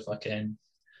fresh out the fucking?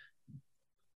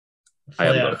 I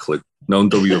haven't got a clue. No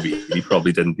WWE, he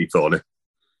probably didn't be thought it.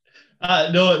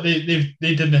 No, they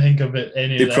didn't think of it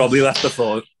any. They probably left the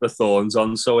thorns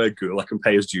on so Gulak can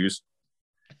pay his dues.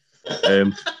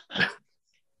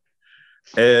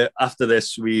 After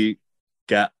this, we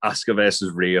get Asuka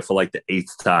versus Rhea for like the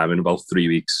 8th time in about 3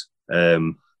 weeks.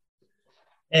 On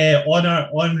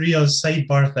Rhea's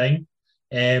sidebar thing,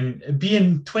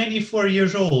 being 24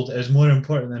 years old is more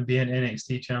important than being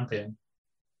NXT champion.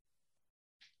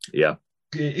 Yeah.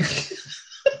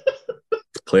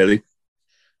 Clearly.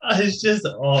 It's just,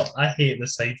 I hate the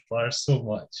sidebars so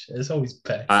much. It's always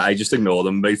piss. I just ignore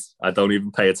them, mate. I don't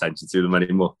even pay attention to them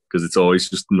anymore because it's always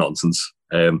just nonsense.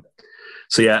 So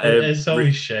yeah. It's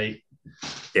always shite.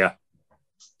 Yeah.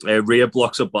 Rhea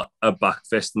blocks a back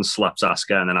fist and slaps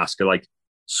Asuka, and then Asuka like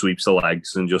sweeps the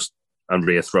legs and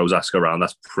Rhea throws Asuka around.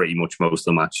 That's pretty much most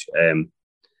of the match.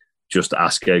 Just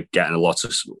Asuka getting lots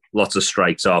of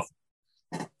strikes off.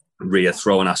 Rhea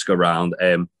throwing Asuka around.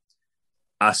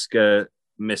 Asuka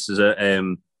misses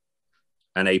an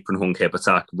apron hung hip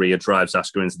attack. Rhea drives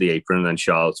Asuka into the apron, and then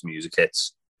Charlotte's music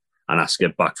hits, and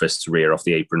Asuka backfists Rhea off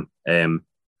the apron.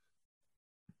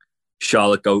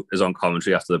 Charlotte is on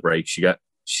commentary after the break.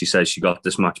 She says she got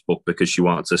this match booked because she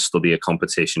wanted to study a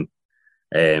competition,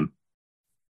 and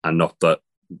not that,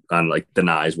 and like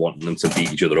denies wanting them to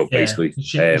beat each other up. Basically,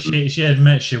 she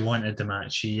admits she wanted the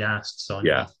match. She asked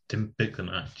Sonya to book the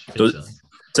match.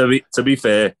 To be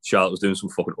fair, Charlotte was doing some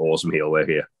fucking awesome heel work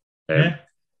here. Yeah,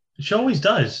 she always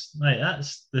does. Like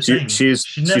that's the thing.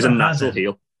 She's a natural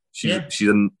heel. She's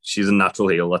a natural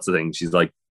heel. That's the thing. She's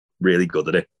like really good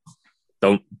at it.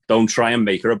 Don't try and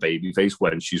make her a babyface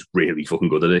when she's really fucking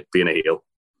good at it, being a heel.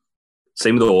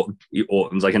 Same with Orton.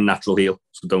 Orton's like a natural heel,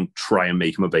 so don't try and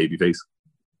make him a babyface.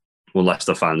 Unless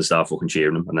the fans start fucking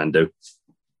cheering him, and then do.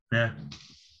 Yeah.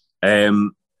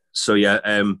 So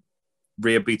yeah,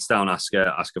 Rhea beats down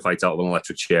Asuka. Asuka fights out with an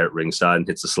electric chair at ringside and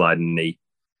hits a sliding knee.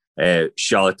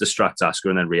 Charlotte distracts Asuka,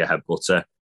 and then Rhea headbutts her.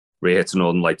 Rhea hits a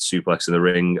Northern Light suplex in the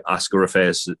ring. Asuka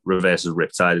reverses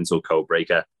Riptide into a code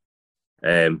breaker.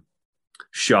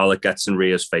 Charlotte gets in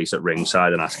Rhea's face at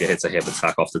ringside, and Asuka hits a hip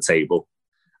attack off the table.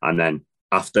 And then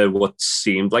after what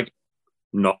seemed like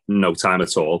no time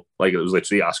at all, like it was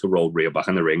literally Asuka rolled Rhea back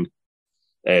in the ring,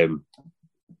 and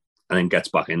then gets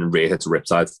back in, and Rhea hits a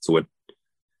Riptide to win.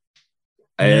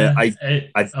 I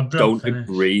don't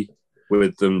agree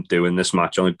with them doing this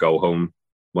match on a go home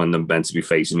when they're meant to be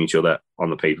facing each other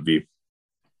on the pay-per-view,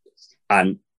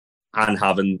 and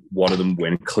having one of them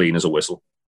win clean as a whistle.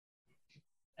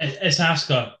 It's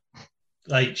Asuka.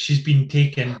 Like, she's been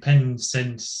taking pins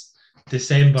since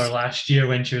December last year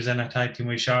when she was in a tag team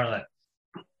with Charlotte.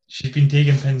 She's been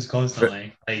taking pins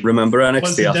constantly. Like, remember NXT?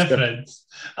 What's the difference?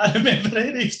 I remember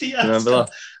NXT. Remember that?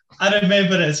 I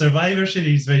remember at Survivor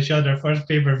Series when she had her first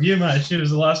pay-per-view match. She was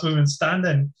the last woman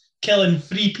standing, killing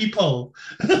 3 people.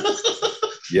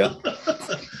 Yeah.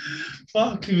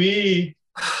 Fuck me.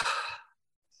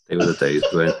 They were the days,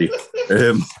 weren't they?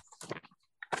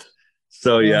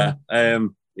 So yeah,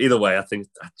 either way, I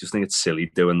just think it's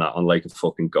silly doing that on like a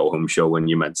fucking go-home show when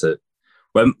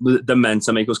they're meant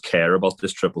to make us care about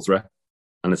this triple threat.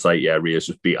 And it's like, yeah, Rhea's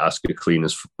just beat Asuka clean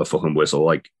as a fucking whistle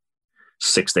like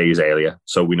 6 days earlier.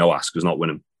 So we know Asuka's not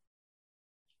winning.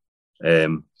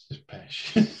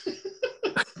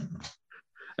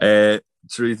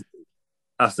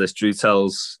 After this, Drew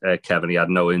tells Kevin he had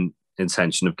no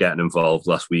intention of getting involved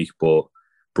last week, but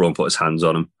Braun put his hands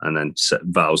on him and then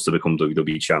vows to become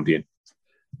WWE champion.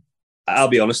 I'll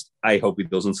be honest, I hope he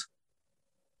doesn't.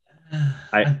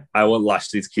 I want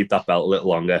Lashley to keep that belt a little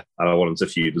longer, and I want him to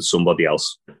feud with somebody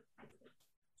else.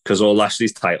 Because all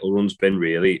Lashley's title run's been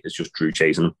really is just Drew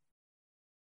chasing him.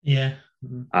 Yeah.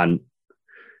 And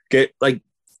get like,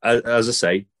 as I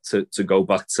say, to go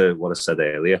back to what I said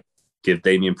earlier, give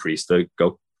Damian Priest a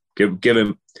go. Give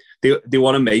him. They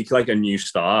want to make like a new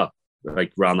star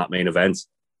like around that main event.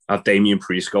 Have Damian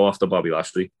Priest go after Bobby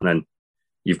Lashley, and then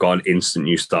you've got an instant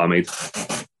new star made.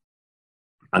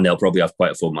 And they'll probably have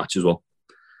quite a full match as well.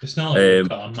 It's not like they've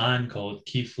got a man called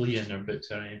Keith Lee in their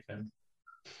books or anything.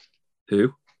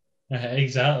 Who?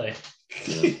 Exactly.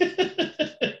 Yeah.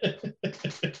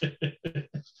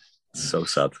 So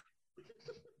sad.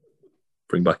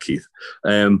 Bring back Keith.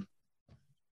 So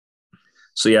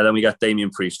yeah, then we got Damian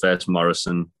Priest versus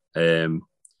Morrison.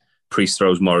 Priest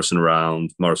throws Morrison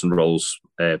around. Morrison rolls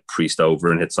Priest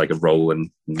over and hits like a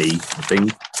rolling knee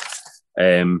thing.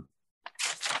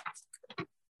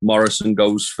 Morrison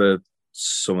goes for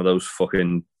some of those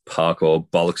fucking parkour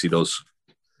bollocks he does.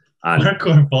 And,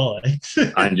 parkour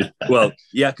bollocks. And just, well,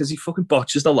 yeah, because he fucking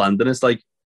botches the landing. It's like,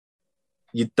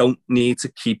 you don't need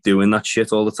to keep doing that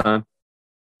shit all the time.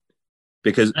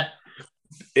 Because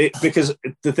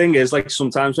the thing is, like,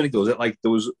 sometimes when he does it, like,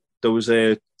 there was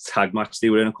a tag match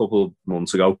they were in a couple of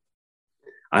months ago.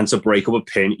 And to break up a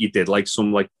pin, he did, like,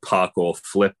 some, like, parkour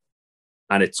flip.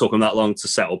 And it took him that long to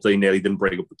set up that he nearly didn't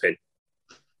break up the pin.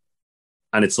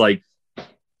 And it's like,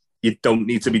 you don't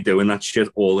need to be doing that shit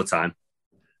all the time.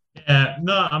 Yeah,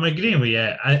 no, I'm agreeing with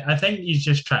you. I think he's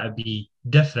just trying to be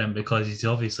different because he's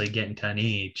obviously getting to an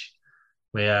age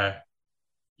where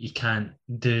he can't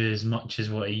do as much as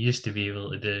what he used to be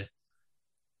able to do.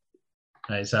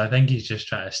 Right, so I think he's just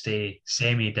trying to stay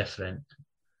semi-different.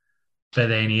 But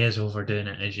then he is overdoing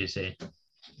it, as you say.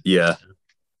 Yeah.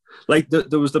 Like,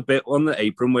 there was the bit on the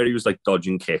apron where he was, like,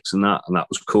 dodging kicks and that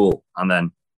was cool. And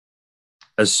then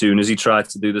as soon as he tried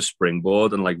to do the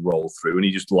springboard and like roll through, and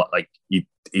he just like he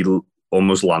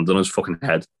almost landed on his fucking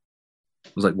head. I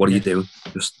was like, "What are you doing?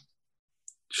 Just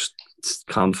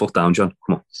calm the fuck down, John.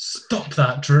 Come on, stop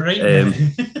that right now."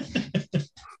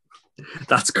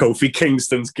 That's Kofi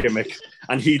Kingston's gimmick,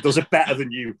 and he does it better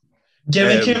than you.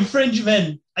 Gimmick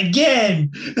infringement again.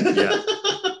 Yeah.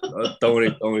 Don't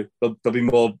worry. There'll be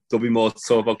more to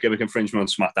talk about gimmick infringement on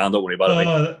SmackDown. Don't worry about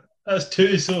it. That's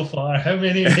 2 so far. How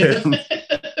many?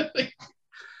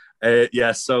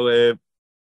 So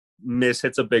Miz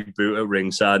hits a big boot at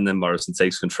ringside, and then Morrison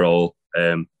takes control.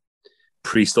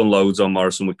 Priest unloads on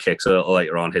Morrison with kicks a little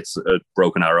later on, hits a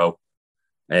broken arrow.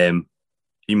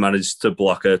 He managed to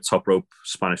block a top rope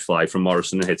Spanish fly from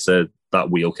Morrison and hits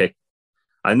that wheel kick.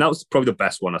 And that was probably the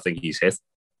best one I think he's hit.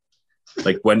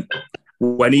 Like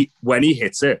when he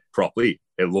hits it properly,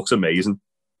 it looks amazing.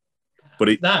 But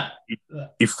he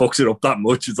fucks it up that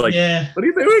much. It's like, what are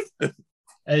you doing?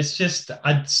 It's just,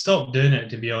 I'd stop doing it,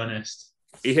 to be honest.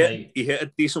 He hit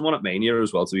a decent one at Mania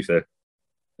as well, to be fair.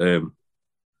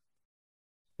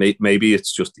 Maybe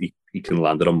it's just he can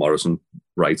land it on Morrison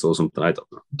right or something. I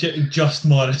don't know. Just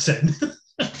Morrison.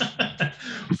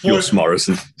 Just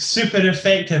Morrison. Super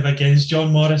effective against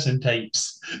John Morrison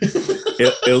types.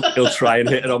 he'll try and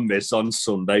hit it on Miz on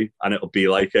Sunday, and it'll be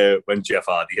like when Jeff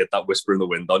Hardy hit that Whisper in the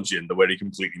Wind on Jinder, where he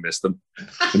completely missed him,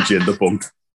 and Jinder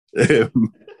bumped.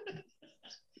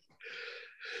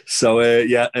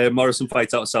 Morrison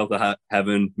fights out south of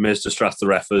heaven. Miz distracts the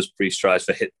referees. Priest tries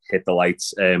to hit the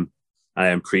lights,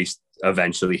 and Priest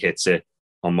eventually hits it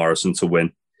on Morrison to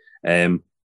win.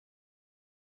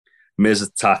 Miz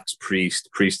attacks Priest.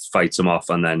 Priest fights him off,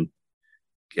 and then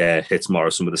hits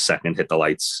Morrison with a second, hit the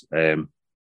lights. I'm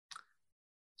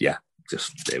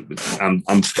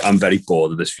very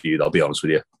bored of this feud. I'll be honest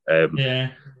with you.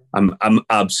 I'm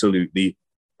absolutely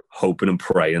hoping and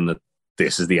praying that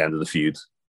this is the end of the feud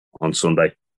on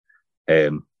Sunday,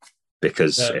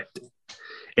 because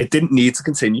it didn't need to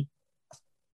continue.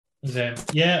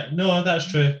 No, that's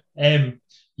true. I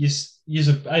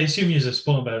assume you have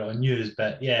spoken about it on news,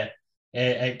 but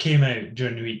it came out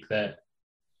during the week that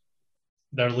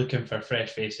they're looking for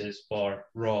fresh faces for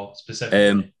Raw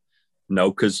specifically. No,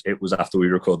 because it was after we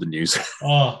recorded the news.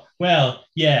 Oh, well,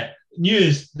 yeah.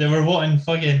 News, they were wanting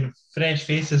fucking fresh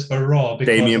faces for Raw.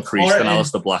 Damian Priest and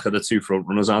Aleister Black are the two front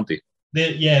runners, aren't they?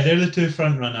 They're the two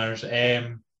front runners.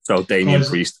 So Damian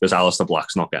Priest, because Aleister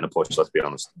Black's not getting a push, let's be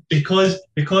honest. Because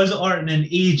Orton and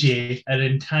AJ are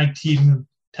in tag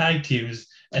teams,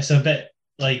 it's a bit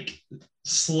like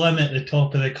slim at the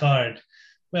top of the card.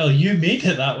 Well, you made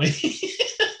it that way.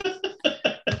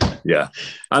 Yeah.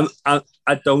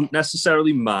 I don't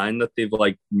necessarily mind that they've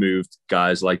like moved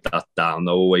guys like that down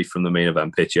though away from the main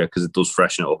event picture, because it does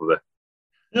freshen it up a bit.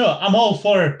 No, I'm all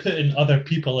for putting other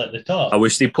people at the top. I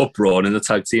wish they put Braun in the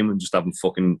tag team and just have him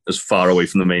fucking as far away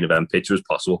from the main event picture as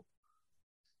possible.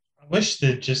 I wish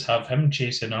they'd just have him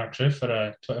chasing R-Truth for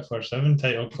a 24/7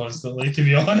 title constantly, to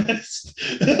be honest.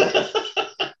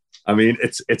 I mean,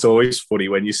 it's always funny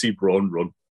when you see Braun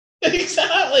run.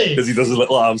 Exactly. Because he does his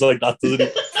little arms like that, doesn't he?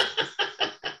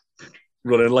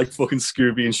 Running like fucking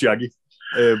Scooby and Shaggy.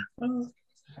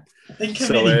 Think how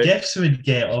many gifs we'd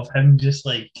get of him just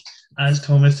like as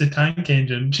Thomas the Tank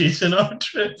Engine chasing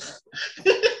R-Truth.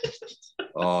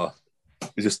 Oh,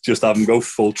 just have him go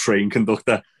full train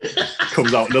conductor.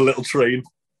 Comes out in a little train.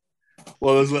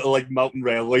 One of those little like mountain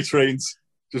railway trains.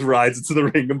 Just rides into the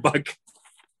ring and back.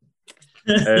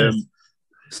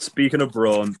 Speaking of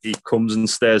Braun, he comes and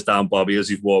stares down Bobby as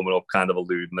he's warming up, kind of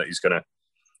alluding that he's going to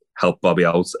help Bobby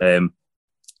out.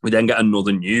 We then get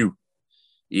another new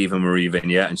Eva Marie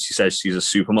vignette, and she says she's a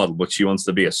supermodel, but she wants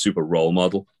to be a super role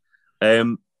model.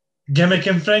 Gimmick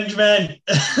infringement.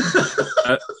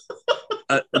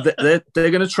 They're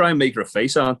going to try and make her a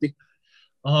face, aren't they?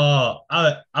 Oh,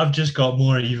 I've just got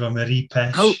more Eva Marie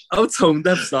pish. How tone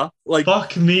deaf's that? Like,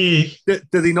 fuck me. Did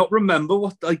they not remember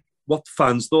what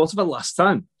fans thought of her last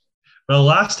time? Well,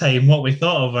 last time what we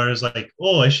thought of her is like,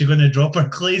 oh, is she going to drop her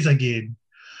clays again?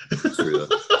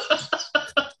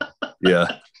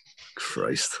 Yeah.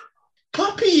 Christ.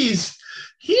 Puppies!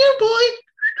 Here, boy!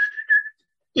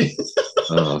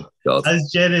 Oh, God. As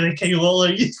Jerry the King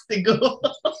Lawler used to go.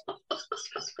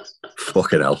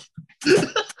 Fucking hell.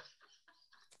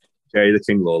 Jerry the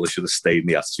King Lawler should have stayed in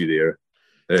the Attitude Era.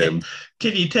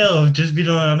 Can you tell I've just been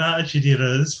on an Attitude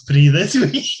Era spree this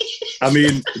week? I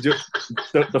mean,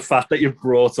 the fact that you've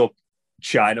brought up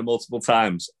China multiple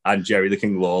times and Jerry the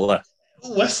King Lawler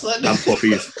whistling and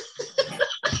puppies.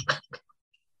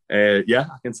 Yeah,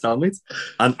 I can stand it.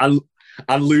 And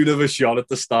Luna Vachon at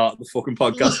the start of the fucking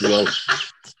podcast as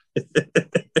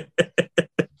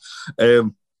well.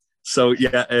 So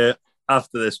yeah,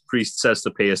 after this, Priest says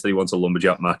to Pierce that he wants a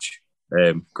lumberjack match.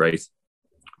 Great.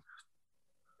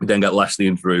 We then get Lashley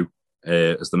and Drew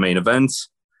as the main event,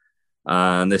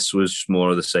 and this was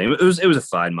more of the same. It was a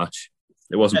fine match.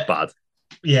 It wasn't bad.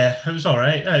 Yeah, it was all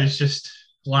right. It was just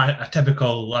a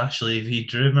typical Lashley v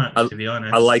Drew match, to be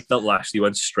honest. I like that Lashley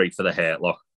went straight for the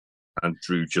headlock, and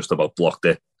Drew just about blocked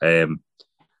it. And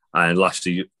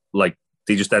Lashley, like,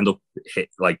 they just end up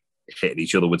hitting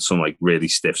each other with some like really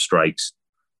stiff strikes.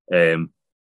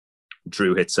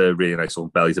 Drew hits a really nice little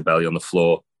belly to belly on the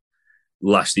floor.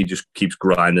 Lashley just keeps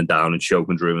grinding down and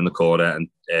choking Drew in the corner, and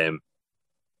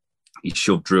he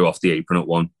shoved Drew off the apron at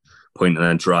one point and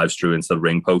then drives Drew into the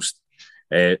ring post.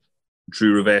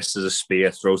 Drew reverses a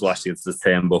spear, throws Lashley into the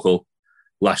turnbuckle.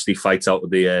 Lashley fights out with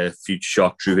the Future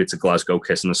Shock. Drew hits a Glasgow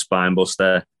kiss and a spine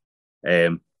buster.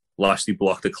 Lashley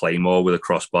blocked a Claymore with a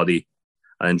crossbody,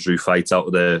 and Drew fights out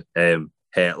with a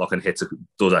headlock and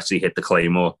does actually hit the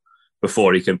Claymore.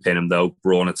 Before he can pin him, though,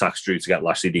 Braun attacks Drew to get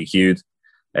Lashley DQ'd.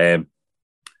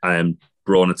 And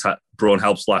Braun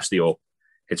helps Lashley up,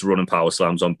 hits running power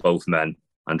slams on both men,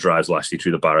 and drives Lashley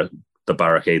through the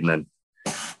barricade, and then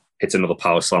hits another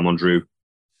power slam on Drew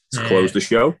to close the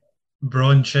show.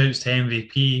 Braun shouts to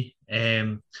MVP,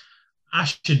 I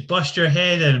should bust your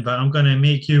head in, but I'm going to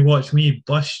make you watch me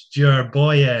bust your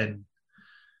boy in.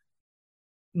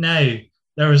 Now,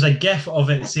 there was a gif of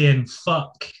it saying,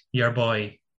 fuck your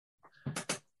boy,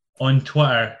 on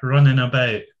Twitter, running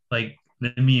about, like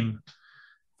the meme.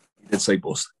 He did say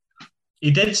bust.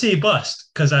 He did say bust,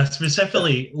 because I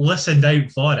specifically listened out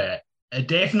for it. It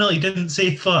definitely didn't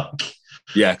say fuck.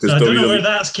 Yeah, because so I don't know where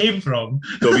that came from.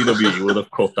 WWE would have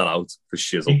cut that out for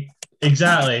shizzle.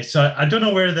 Exactly. So I don't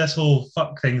know where this whole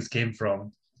fuck things came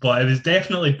from, but it was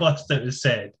definitely bust that was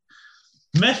said.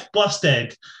 Myth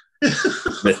busted.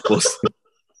 Myth busted.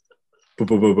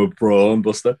 Braun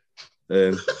buster.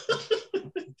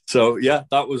 So yeah,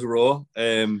 that was Raw.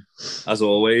 As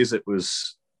always, it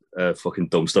was fucking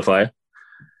dumpster fire.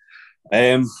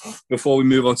 Before we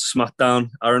move on to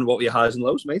SmackDown, Aaron, what were your highs and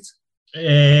lows, mate?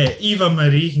 Eva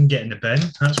Marie can get in the bin,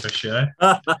 that's for sure.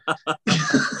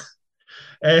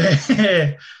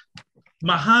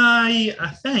 My high, I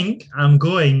think I'm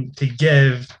going to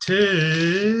give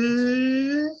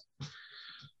to...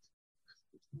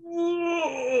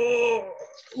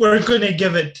 We're going to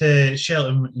give it to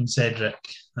Shelton and Cedric,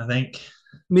 I think.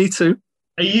 Me too.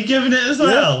 Are you giving it as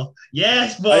well? Yeah.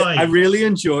 Yes, boy. I really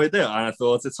enjoyed it, and I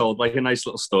thought it told like a nice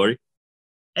little story.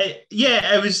 It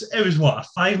was what, a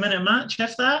 5-minute match,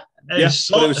 if that? It was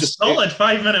just a solid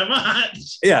 5-minute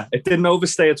match. Yeah, it didn't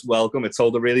overstay its welcome. It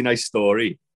told a really nice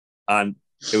story, and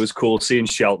it was cool seeing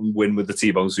Shelton win with the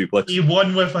T-bone suplex. He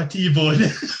won with a T-bone.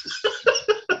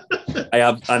 I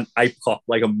have, and I popped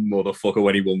like a motherfucker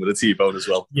when he won with a T-bone as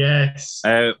well. Yes.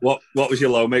 What was your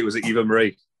low, mate? Was it Eva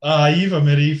Marie? Eva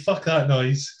Marie, fuck that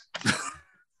noise.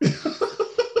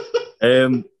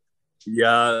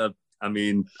 Yeah, I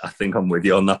mean, I think I'm with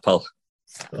you on that, pal.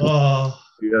 Oh,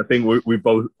 Yeah, I think we're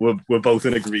both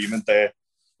in agreement there.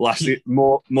 Lastly,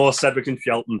 more Cedric and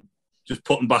Shelton, just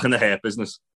putting back in the hair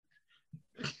business.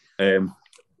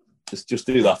 Just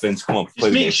do that, Vince. Come on,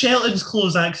 just make Shelton's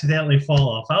clothes accidentally fall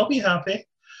off. I'll be happy.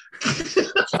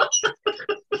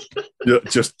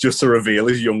 just to reveal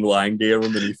his young line gear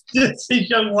underneath. Just his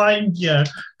young line gear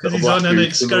because he's on an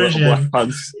excursion. Black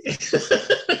pants.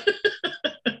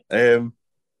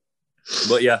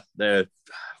 But yeah,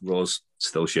 Raw's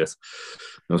still shit.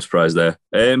 No surprise there.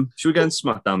 Should we get into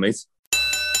SmackDown, mate?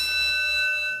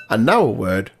 And now a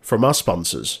word from our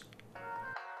sponsors.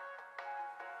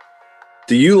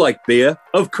 Do you like beer?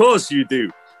 Of course you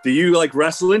do. Do you like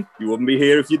wrestling? You wouldn't be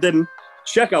here if you didn't.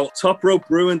 Check out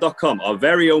topropebrewing.com, our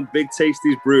very own Big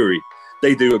Tasties brewery.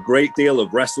 They do a great deal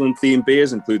of wrestling-themed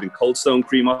beers, including Cold Stone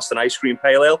Cream Austin Ice Cream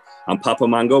Pale Ale and Papa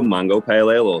Mango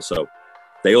Pale Ale also.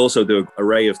 They also do an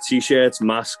array of t-shirts,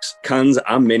 masks, cans,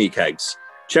 and mini kegs.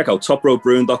 Check out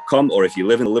topropebrewing.com, or if you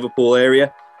live in the Liverpool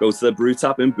area, go to the Brew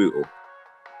Tap in Bootle.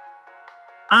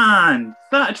 And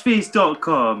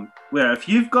fatface.com, where if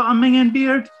you've got a minging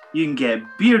beard, you can get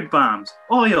beard balms,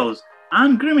 oils,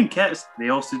 and grooming kits. They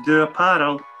also do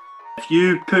apparel. If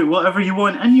you put whatever you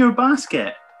want in your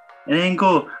basket and then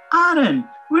go, Aaron,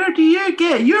 where do you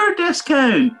get your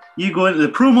discount? You go into the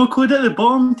promo code at the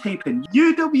bottom, type in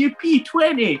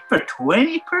UWP20 for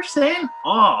 20%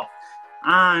 off.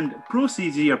 And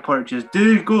proceeds of your purchase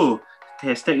do go to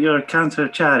testicular cancer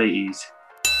charities.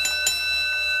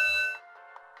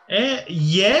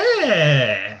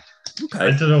 Yeah. Okay.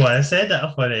 I don't know why I said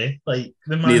that funny. Like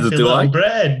the man Neither with do little I.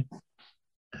 bread.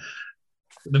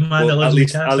 The man that lives in the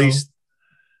castle. At least,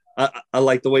 I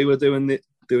like the way we're doing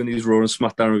these Raw and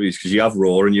SmackDown reviews, because you have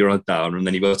Raw and you're on down, and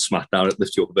then you got SmackDown, it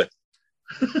lifts you up a bit.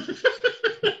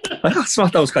 I thought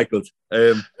SmackDown was quite good.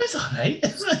 It's all right.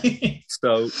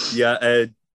 So yeah,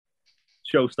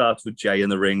 show starts with Jay in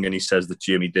the ring, and he says that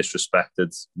Jimmy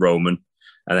disrespected Roman,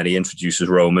 and then he introduces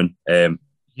Roman.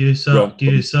 You suck,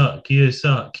 you suck, you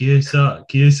suck, you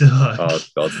suck, you suck. Oh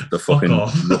God, the fucking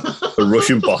the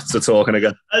Russian bots are talking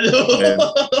again. I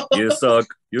know. You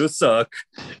suck, you suck,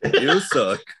 you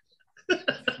suck.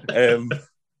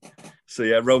 So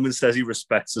yeah, Roman says he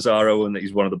respects Cesaro and that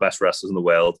he's one of the best wrestlers in the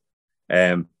world.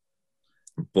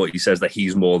 But he says that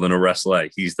he's more than a wrestler.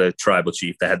 He's the tribal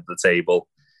chief, the head of the table.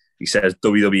 He says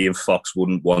WWE and Fox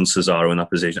wouldn't want Cesaro in that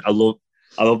position. I love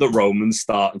that Roman's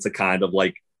starting to kind of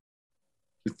like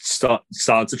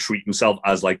starting to treat himself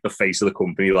as like the face of the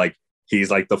company. Like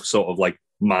he's like the sort of like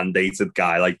mandated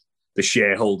guy. Like the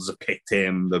shareholders have picked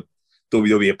him. The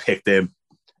WWE have picked him.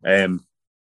 Friend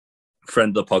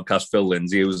of the podcast, Phil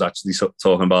Lindsay, was actually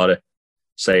talking about it,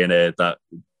 saying that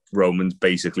Roman's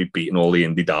basically beaten all the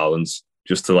indie darlings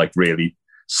just to like really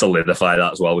solidify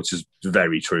that as well, which is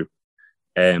very true.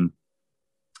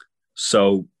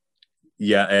 So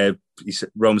yeah,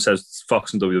 Roman says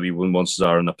Fox and WWE wouldn't want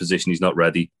Cesaro in that position. He's not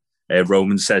ready.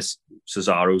 Roman says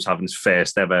Cesaro's having his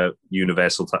first ever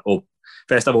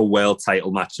first ever world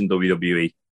title match in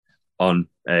WWE on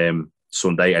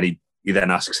Sunday, and he then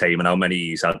asks Heyman how many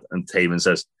he's had, and Heyman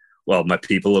says, well, my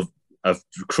people have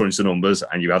crunched the numbers,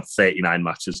 and you had 39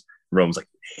 matches. Roman's like,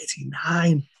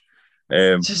 39?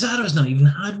 Cesaro's not even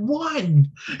had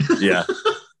one. Yeah.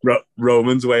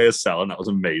 Roman's way of selling, that was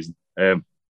amazing.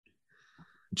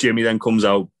 Jimmy then comes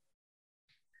out,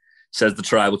 says the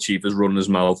tribal chief is running his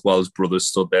mouth while his brother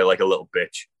stood there like a little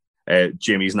bitch.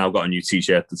 Jimmy's now got a new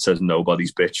t-shirt that says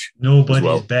nobody's bitch.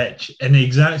 Nobody's bitch. And the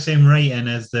exact same writing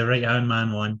as the right-hand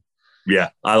man one.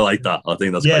 Yeah, I like that. I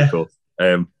think that's quite cool.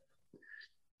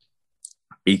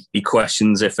 He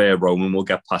questions if Roman will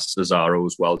get past Cesaro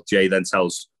as well. Jay then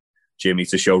tells Jimmy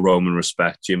to show Roman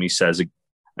respect. Jimmy says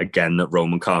again that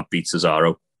Roman can't beat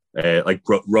Cesaro.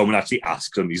 Roman actually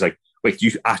asks him, he's like, wait, do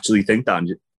you actually think that?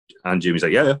 And Jimmy's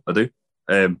like, yeah, I do.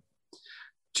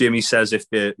 Jimmy says if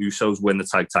the Usos win the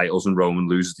tag titles and Roman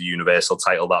loses the Universal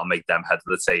title, that'll make them head of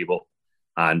the table.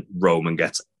 And Roman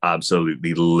gets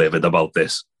absolutely livid about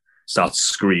this. Starts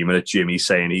screaming at Jimmy,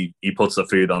 saying he puts the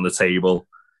food on the table.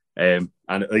 And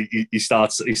he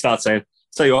starts saying,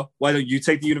 tell you what, why don't you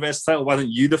take the Universal title? Why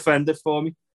don't you defend it for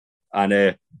me?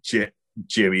 And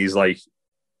Jimmy's like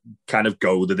kind of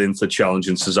goaded into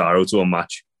challenging Cesaro to a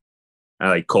match. And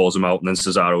like calls him out, and then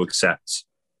Cesaro accepts.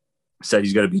 Said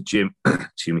he's going to beat Jimmy.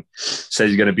 Says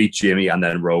he's going to beat Jimmy and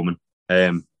then Roman.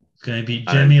 Going to beat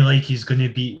Jimmy like he's going to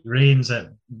beat Reigns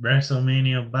at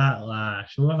WrestleMania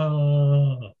Backlash.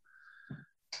 Whoa.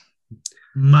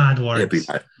 Mad words.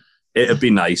 It'd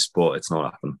be nice, but it's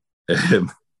not happening.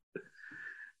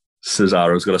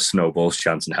 Cesaro's got a snowball's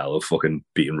chance in hell of fucking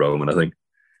beating Roman, I think,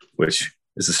 which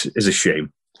is a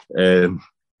shame.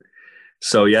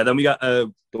 So yeah, then we got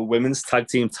the women's tag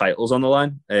team titles on the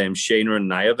line. Shayna and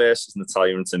Nia versus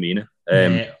Natalya and Tamina.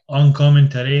 On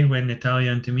commentary when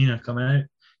Natalya and Tamina come out.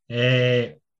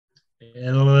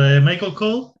 Michael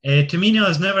Cole. Tamina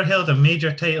has never held a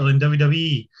major title in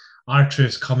WWE.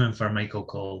 R-Truth's coming for Michael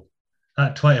Cole.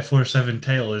 That 24/7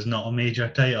 title is not a major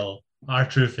title.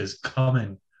 R-Truth is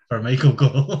coming for Michael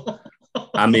Cole.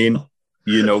 I mean,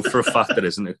 you know for a fact that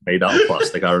isn't it made out of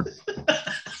plastic, Aaron?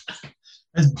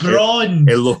 It's bronze.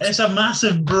 It's a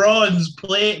massive bronze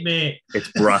plate, mate.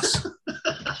 It's brass.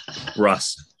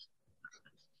 Brass.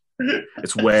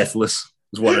 It's worthless,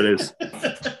 is what it is.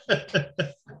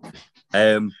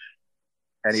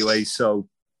 Anyway, so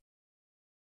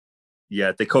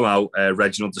yeah, they come out.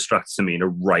 Reginald distracts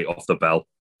Tamina right off the bell,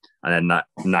 and then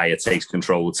Nia takes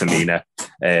control of Tamina.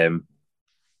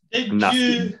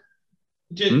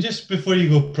 Just before you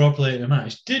go properly in the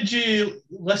match, did you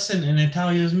listen to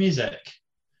Natalya's music?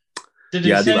 Did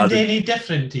it sound any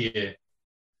different to you?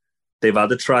 They've had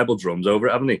the tribal drums over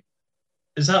it, haven't they?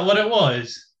 Is that what it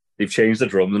was? They've changed the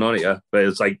drums on it, yeah. But it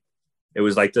was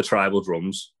like the tribal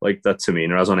drums, like that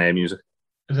Tamina has on Air Music.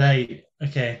 Right.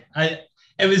 Okay.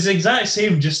 It was the exact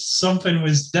same, just something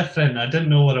was different. I didn't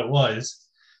know what it was.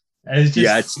 It was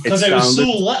just because it was so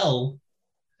little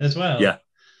as well. Yeah.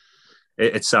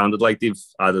 It sounded like they've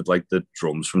added like the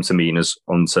drums from Tamina's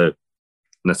onto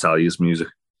Natalya's music,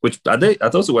 which I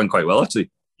thought it went quite well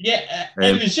actually. Yeah,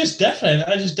 it was just different.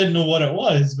 I just didn't know what it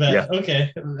was, but yeah.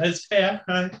 Okay, that's fair.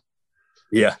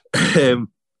 Yeah.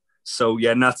 So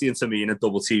yeah, Natty and Tamina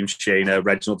double team Shayna.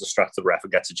 Reginald distracts the ref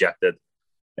and gets ejected.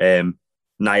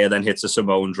 Nia then hits a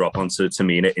Samoan drop onto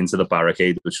Tamina into the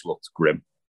barricade, which looked grim.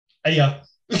 Yeah.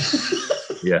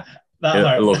 Yeah.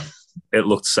 It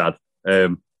looked sad.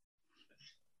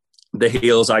 The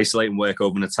heels isolate and work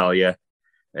over Natalya.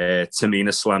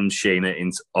 Tamina slams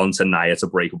Shayna onto Nia to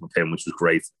break up a pin, which was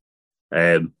great.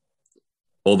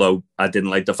 Although I didn't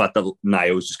like the fact that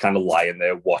Nia was just kind of lying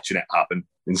there watching it happen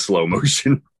in slow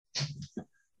motion.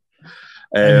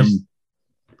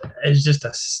 It's just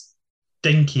a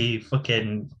stinky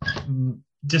fucking,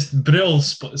 just brutal.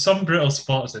 Some brutal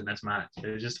spots in this match. It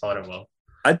was just horrible.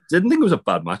 I didn't think it was a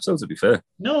bad match, though, to be fair.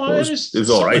 No, it was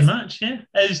all right. Match, yeah.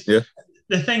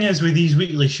 The thing is, with these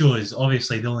weekly shows,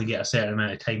 obviously they only get a certain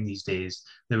amount of time these days.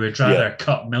 They would rather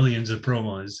cut millions of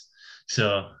promos.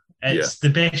 So it's the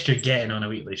best you're getting on a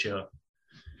weekly show.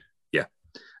 Yeah.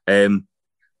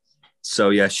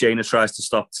 So yeah, Shayna tries to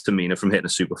stop Tamina from hitting a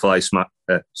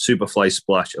superfly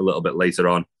splash a little bit later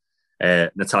on.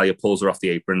 Natalya pulls her off the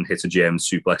apron and hits a German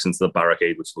suplex into the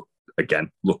barricade, which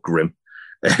looked grim.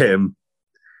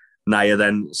 Nia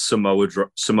then Samoan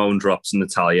drops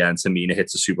Natalya, and Tamina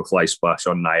hits a superfly splash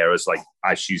on Nia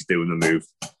as she's doing the move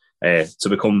to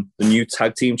become the new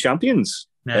tag team champions.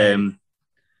 Now,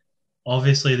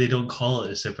 obviously, they don't call it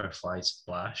a superfly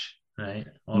splash, right?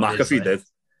 Obviously. McAfee did.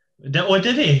 Oh,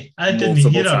 did he? I didn't hear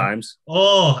him. Multiple times.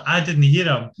 Oh, I didn't hear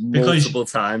him. Multiple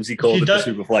times he called it the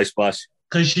superfly splash.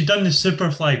 Because she done the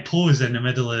superfly pose in the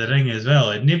middle of the ring as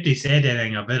well, and nobody said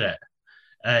anything about it.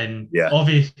 And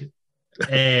obviously,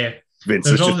 Vince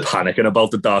is just panicking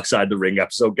about the Dark Side of the Ring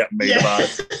episode getting made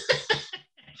about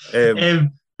it.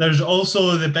 There's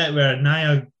also the bit where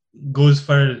Nia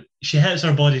she hits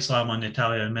her body slam on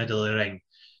Natalya in the middle of the ring,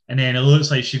 and then it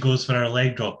looks like she goes for her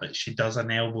leg drop, but she does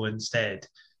an elbow instead.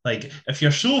 Like, if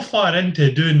you're so far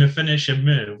into doing the finishing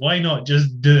move, why not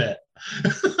just do it?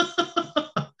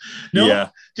 No, yeah.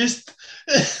 Just...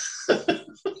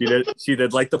 She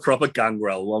did like the proper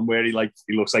Gangrel one where he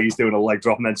looks like he's doing a leg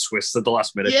drop and then twists at the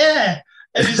last minute. Yeah,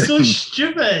 it was so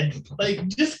stupid. Like,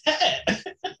 just hit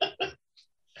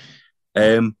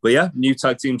it. But yeah, new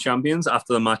tag team champions.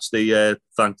 After the match, they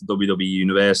thank the WWE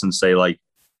Universe and say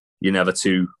you're never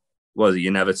too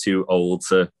old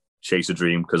to chase a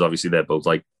dream, because obviously they're both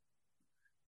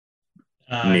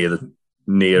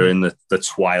near in the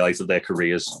twilight of their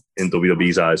careers in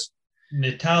WWE's eyes.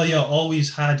 Natalya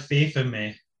always had faith in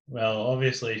me. Well,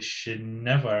 obviously she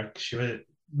never. She was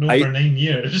for 9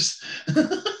 years.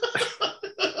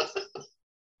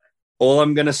 All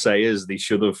I'm gonna say is these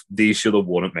should have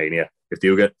won at Mania if they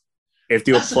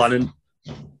were planning.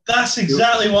 That's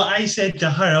exactly what I said to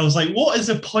her. I was like, "What is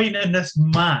the point in this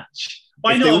match?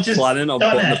 Why not just planning on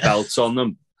putting the belts on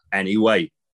them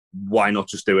anyway? Why not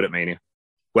just do it at Mania?"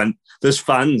 when there's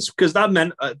fans, because that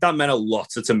meant a lot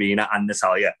to Tamina and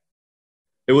Natalya.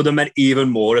 It would have meant even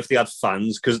more if they had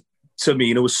fans, because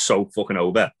Tamina was so fucking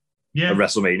over at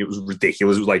WrestleMania. It was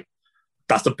ridiculous. It was like,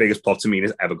 that's the biggest pop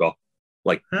Tamina's ever got.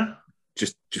 Like,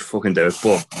 just fucking do it.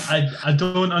 But I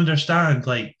don't understand.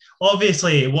 Like,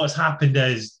 obviously, what's happened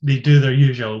is they do their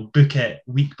usual book it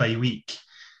week by week,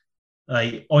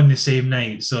 like on the same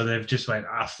night. So they've just went,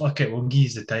 fuck it, we'll give you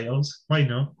the titles. Why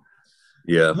not?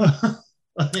 Yeah.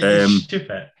 It's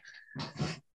stupid.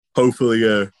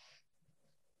 Hopefully,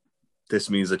 this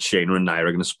means that Shayna and Nia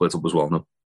are going to split up as well now.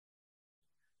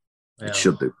 Well, it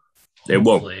should do. It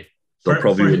won't. They'll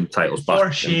probably win titles back. For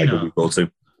Shayna.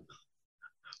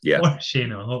 Yeah. For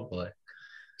Shayna, hopefully.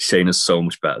 Shayna's so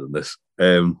much better than this.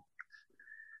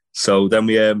 So then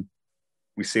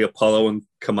we see Apollo and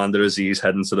Commander Aziz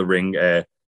heading to the ring.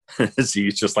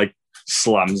 Aziz just like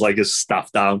slams like his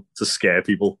staff down to scare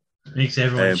people. Makes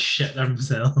everyone shit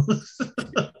themselves.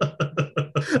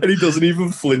 And he doesn't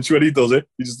even flinch when he does it.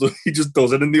 He just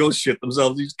does it and they all shit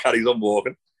themselves. He just carries on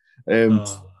walking.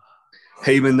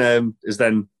 Heyman is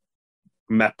then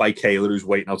met by Kayla, who's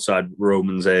waiting outside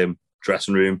Roman's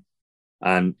dressing room.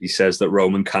 And he says that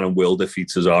Roman can and will defeat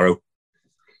Cesaro.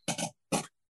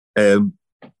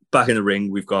 Back in the ring,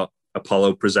 we've got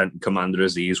Apollo presenting Commander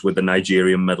Aziz with the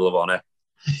Nigerian Medal of Honor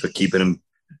for keeping him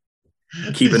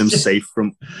safe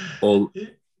from all.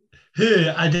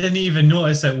 I didn't even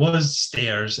notice it was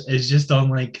stairs. It's just on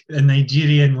like a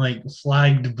Nigerian like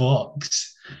flagged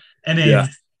box, and then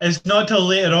it's not till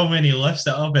later on when he lifts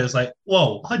it up. It's like,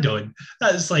 whoa, hold on,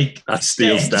 that's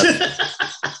steel steps.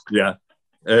 Yeah,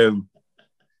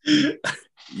 He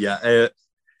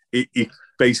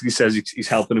basically says he's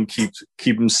helping him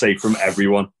keep him safe from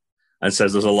everyone, and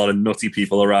says there's a lot of nutty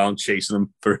people around chasing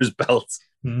him for his belt.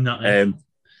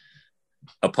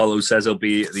 Apollo says he'll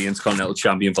be the Intercontinental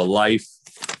Champion for life,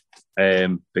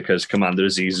 because Commander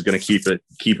Aziz is going to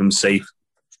keep him safe.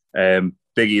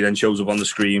 Big E then shows up on the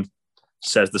screen,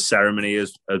 says the ceremony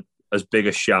is as big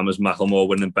a sham as Macklemore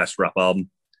winning Best Rap Album.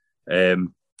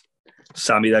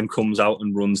 Sammy then comes out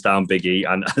and runs down Big E,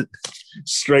 and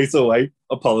straight away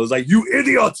Apollo's like, "You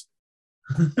idiot!"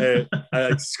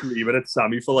 and screaming at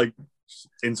Sammy for like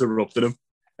interrupting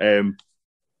him, and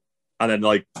then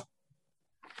like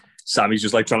Sammy's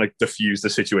just like trying to diffuse the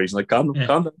situation, like calm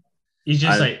down. He's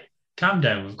just like, calm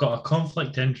down. We've got a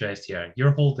conflict of interest here.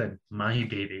 You're holding my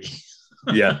baby.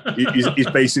 Yeah, he's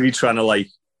basically trying to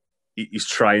he's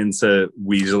trying to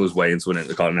weasel his way into an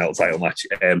Intercontinental title match.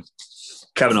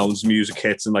 Kevin Owens' music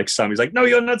hits and like Sammy's like, "No,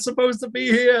 you're not supposed to be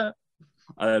here."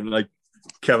 And then like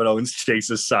Kevin Owens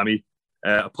chases Sammy.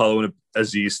 Apollo and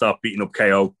Aziz start beating up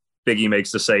KO. Big E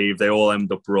makes the save. They all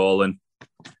end up brawling.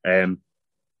 At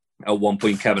one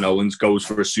point, Kevin Owens goes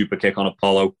for a super kick on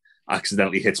Apollo,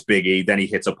 accidentally hits Big E. Then he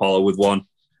hits Apollo with one.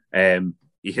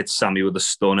 He hits Sammy with a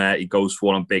stunner. He goes for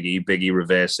one on Big E. Big E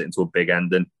reverses it into a big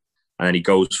ending. And then he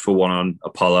goes for one on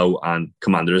Apollo, and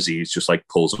Commander Aziz just like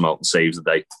pulls him out and saves the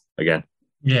day again.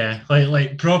 Yeah,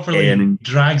 like properly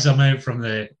drags him out from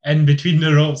in between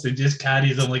the ropes and just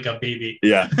carries him like a baby.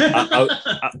 Yeah,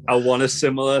 I want a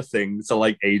similar thing to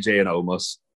like AJ and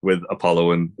Omos with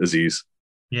Apollo and Aziz.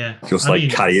 Yeah, just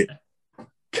carrying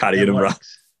him around.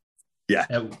 Yeah,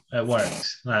 it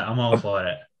works. I'm all for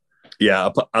it. Yeah,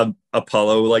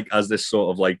 Apollo like as this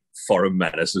sort of like foreign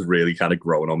menace has really kind of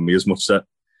grown on me as much as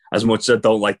I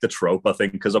don't like the trope. I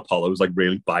think because Apollo's like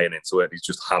really buying into it, he's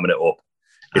just hamming it up.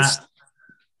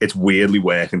 It's weirdly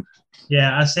working.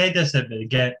 Yeah, I said this at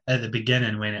the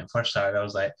beginning when it first started. I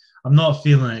was like, I'm not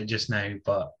feeling it just now,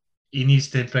 but he needs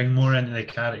to bring more into the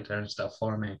character and stuff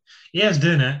for me. He is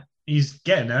doing it. He's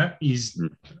getting there.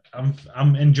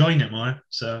 I'm enjoying it more.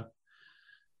 So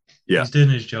he's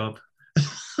doing his job.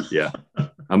 Yeah,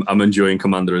 I'm enjoying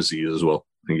Commander Aziz as well.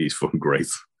 I think he's fucking great.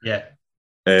 Yeah.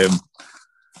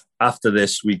 After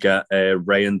this, we get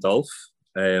Ray and Dolph.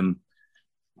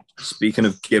 Speaking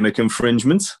of gimmick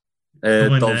infringement,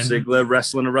 Dolph Ziggler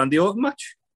wrestling a Randy Orton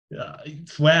match.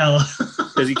 Well,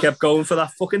 because he kept going for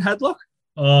that fucking headlock.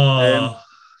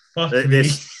 Fuck me.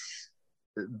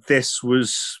 This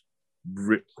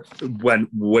went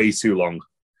way too long.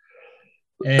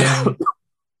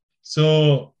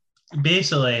 So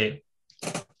basically,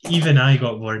 even I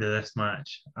got bored of this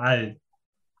match. I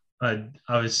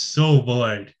was so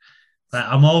bored. Like,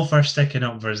 I'm all for sticking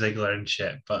up for Ziggler and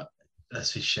shit, but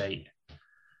this was shite.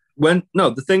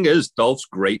 The thing is, Dolph's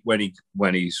great when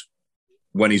he's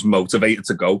motivated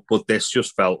to go, but this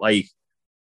just felt like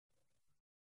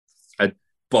a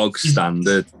bog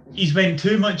standard. He's went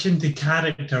too much into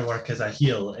character work as a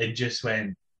heel and just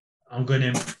went, I'm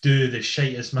going to do the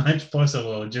shitest match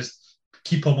possible, just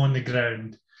keep him on the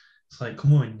ground. It's like,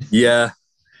 come on. Yeah,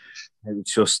 it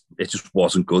just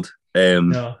wasn't good.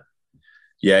 No.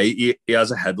 Yeah, he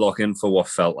has a headlock in for what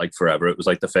felt like forever. It was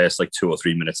like the first 2 or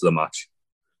 3 minutes of the match.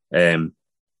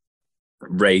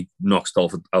 Ray knocks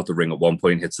Dolph out the ring at one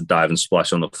point, hits a diving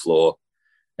splash on the floor,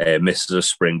 misses a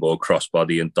springboard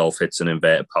crossbody, and Dolph hits an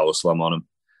inverted power slam on him.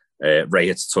 Ray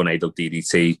hits a tornado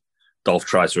DDT. Dolph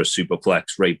tries for a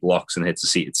superplex. Ray blocks and hits a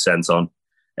seated senton.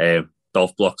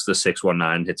 Dolph blocks the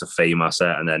 619, hits a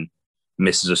Faymaster, and then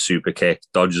misses a super kick.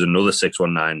 Dodges another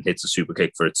 619, hits a super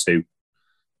kick for a 2.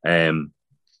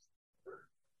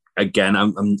 Again,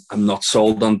 I'm not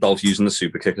sold on Dolph using the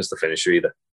super kick as the finisher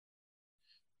either,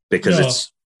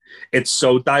 because it's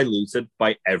so diluted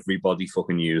by everybody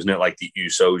fucking using it. Like the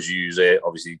Usos use it,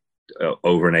 obviously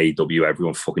over in AEW,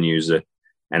 everyone fucking uses it.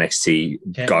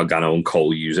 NXT, Gargano and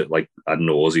Cole use it like ad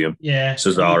nauseum. Yeah,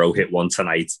 Cesaro hit one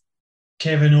tonight.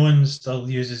 Kevin Owens still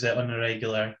uses it on a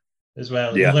regular as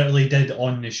well. Yeah. He literally did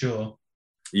on the show.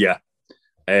 Yeah,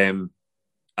 and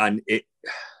it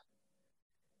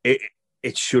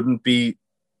shouldn't be.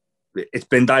 It's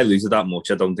been diluted that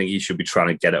much. I don't think he should be trying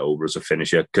to get it over as a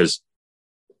finisher, because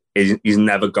he's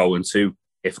never going to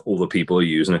if other people are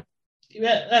using it.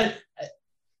 Yeah,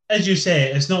 as you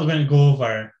say, it's not going to go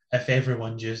over if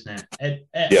everyone's using it.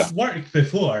 It worked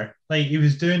before. Like, he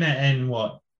was doing it in,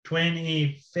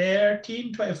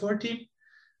 2013, 2014?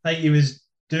 Like, he was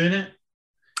doing it.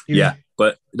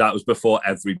 But that was before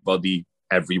everybody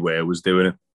everywhere was doing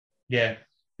it. Yeah.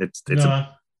 That's the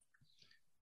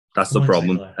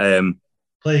problem.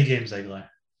 Play games, Ziggler.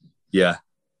 Yeah.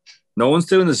 No one's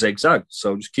doing the zigzag,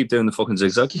 so just keep doing the fucking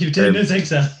zigzag. Keep doing the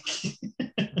zigzag.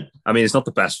 I mean, it's not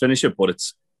the best finisher, but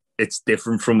it's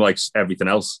different from everything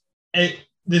else.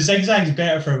 The zigzag's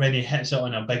better for when he hits it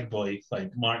on a big boy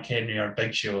like Mark Henry or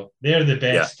Big Show. They're the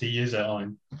best to use it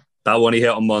on. That one he hit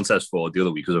on Montez Ford the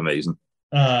other week was amazing.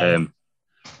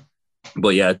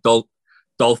 But yeah,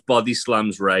 Dolph body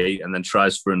slams Ray and then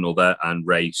tries for another, and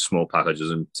Ray small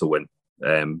packages him to win.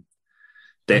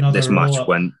 This match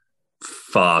went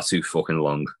far too fucking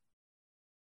long.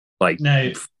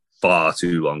 Far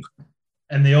too long.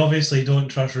 And they obviously don't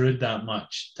trust Rude that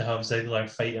much to have Ziggler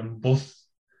fight him both.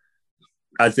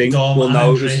 I think,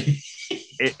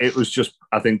 it was just,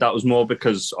 I think that was more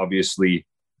because obviously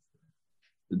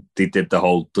they did the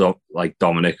whole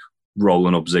Dominic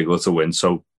rolling up Ziggler to win.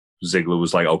 So Ziggler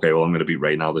was like, okay, well, I'm going to beat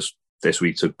Ray now this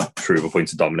week to prove a point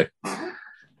to Dominic.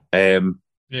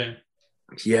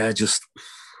 Just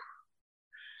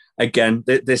again,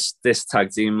 this tag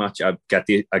team match, I get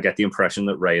the impression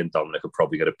that Ray and Dominic are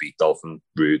probably going to beat Dolph and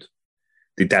Rude.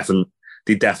 They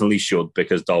definitely should,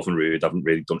 because Dolph and Rude haven't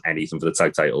really done anything for the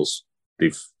tag titles.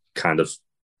 They've kind of,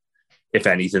 if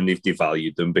anything, they've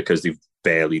devalued them because they've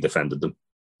barely defended them.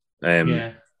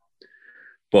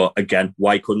 But again,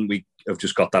 why couldn't we have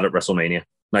just got that at WrestleMania?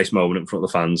 Nice moment in front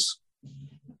of the fans.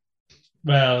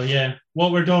 Well, yeah.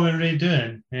 What were Dom and Ray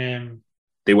doing?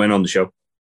 They went on the show.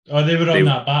 Oh, they were on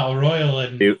that Battle Royal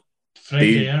and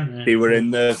Friday, aren't they? They were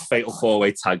in the Fatal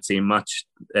 4-Way tag team match,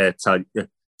 tag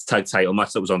title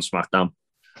match that was on SmackDown.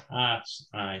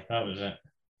 Aye, that was it.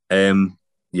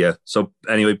 Yeah. So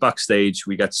anyway, backstage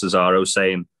we get Cesaro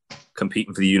saying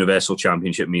competing for the Universal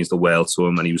Championship means the world to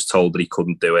him, and he was told that he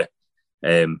couldn't do it,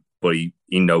 but he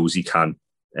knows he can.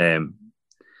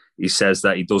 He says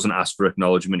that he doesn't ask for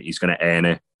acknowledgement; he's going to earn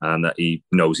it, and that he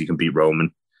knows he can beat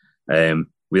Roman.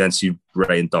 We then see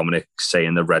Ray and Dominic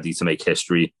saying they're ready to make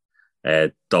history.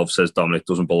 Dolph says Dominic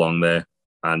doesn't belong there,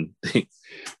 and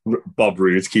Bob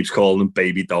Roode keeps calling him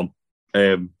Baby Dom.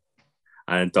 And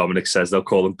Dominic says they'll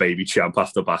call him Baby Champ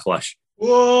after Backlash.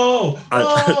 Whoa!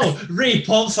 Ray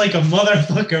pops like a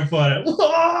motherfucker for it.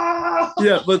 Whoa!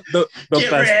 Yeah, but the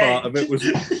best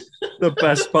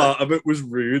part of it was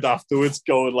Roode afterwards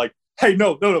going like, "Hey,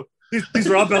 no, these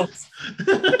are our belts."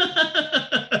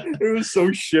 It was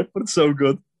so shit, but so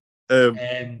good.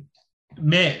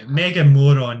 Megan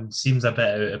Moron seems a bit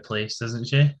out of place, doesn't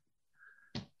she?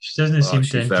 She doesn't seem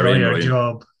to enjoy her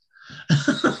job.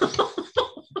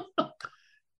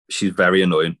 She's very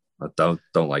annoying. I don't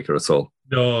like her at all.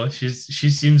 No, she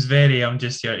seems very, I'm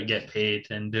just here to get paid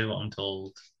and do what I'm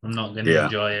told. I'm not going to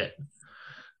enjoy it.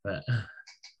 But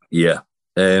yeah.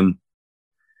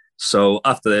 So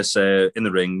after this, in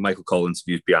the ring, Michael Cole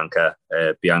interviews Bianca.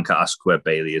 Bianca asks where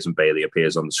Bayley is, and Bayley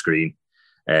appears on the screen.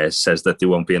 Says that they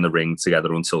won't be in the ring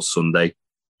together until Sunday.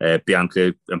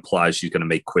 Bianca implies she's going to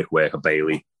make quick work of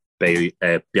Bayley.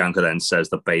 Bianca then says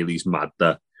that Bayley's mad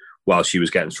that while she was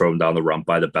getting thrown down the ramp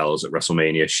by the Bellas at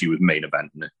WrestleMania, she was main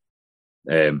eventing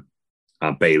it.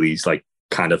 And Bayley's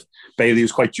Bayley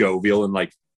was quite jovial, and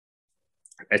like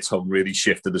her tone really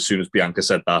shifted as soon as Bianca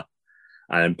said that.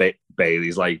 And then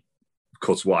Bailey's like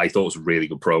cuts what I thought was a really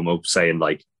good promo, saying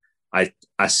like, I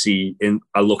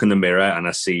look in the mirror and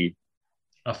I see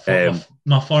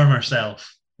my former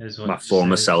self is what my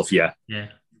former self, yeah. Yeah.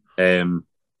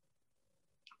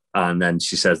 And then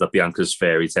she says that Bianca's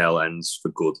fairy tale ends for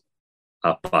good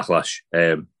at Backlash.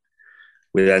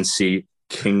 We then see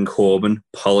King Corbin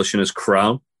polishing his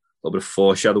crown. A little bit of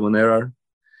foreshadowing there,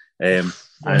 Aaron.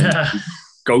 And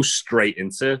goes straight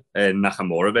into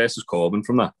Nakamura versus Corbin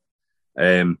from that.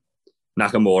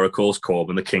 Nakamura calls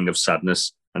Corbin the king of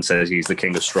sadness and says he's the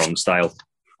king of strong style.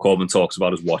 Corbin talks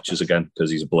about his watches again because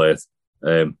he's a blade.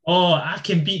 I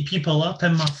can beat people up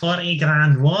in my 40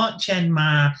 grand watch and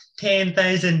my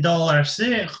 $10,000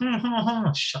 suit.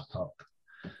 Shut up.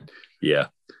 Yeah.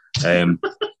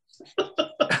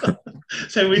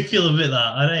 So we feel about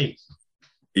that, all right?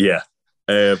 Yeah.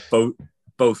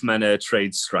 Both men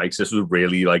trade strikes. This was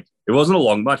really like, it wasn't a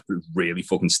long match, but it was really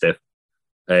fucking stiff.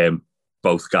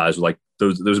 Both guys were like, there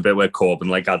was a bit where Corbin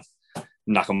like had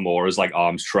Nakamura's like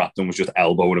arms trapped and was just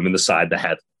elbowing him in the side of the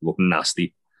head, looking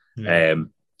nasty. Yeah.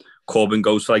 Corbin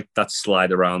goes for like that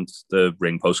slide around the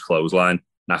ring post clothesline.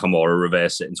 Nakamura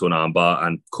reverses it into an armbar,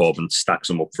 and Corbin stacks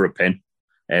him up for a pin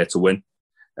to win.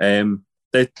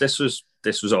 This was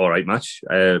an all right match.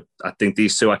 I think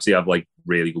these two actually have like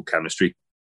really good chemistry,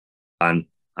 and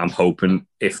I'm hoping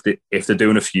if they're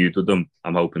doing a feud with them,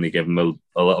 I'm hoping they give them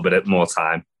a little bit more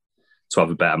time to have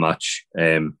a better match.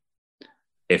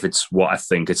 If it's what I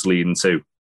think it's leading to.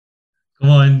 Come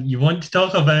on, you want to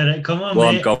talk about it? Come on,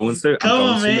 well, mate. I'm going to. Come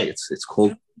on, mate.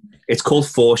 It's called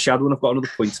foreshadowing. I've got another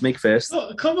point to make first.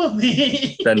 Oh, come on,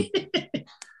 mate.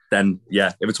 Then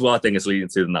yeah, if it's what I think it's leading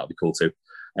to, then that'll be cool too.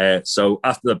 So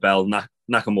after the bell,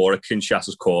 Nakamura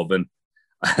Kinshasas Corbin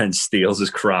and steals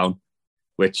his crown,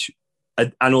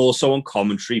 and also on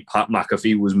commentary, Pat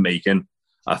McAfee was making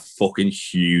a fucking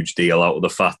huge deal out of the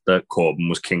fact that Corbin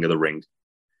was King of the Ring,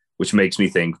 which makes me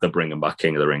think they're bringing back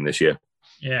King of the Ring this year.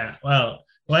 Yeah, well,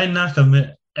 when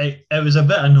Nakamura, it was a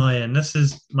bit annoying. This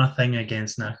is my thing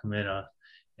against Nakamura,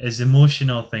 is the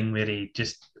emotional thing where he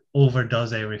just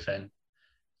overdoes everything.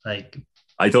 Like,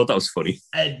 I thought that was funny.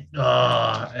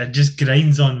 It just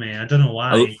grinds on me. I don't know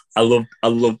why. I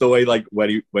love the way like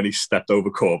when he stepped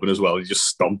over Corbin as well, he just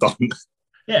stomped on him.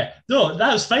 Yeah, no,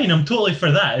 that's fine. I'm totally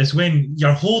for that. Is when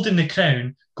you're holding the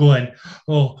crown, going,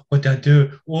 oh, what do I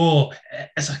do? Oh,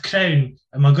 it's a crown.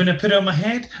 Am I going to put it on my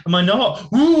head? Am I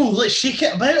not? Ooh, let's shake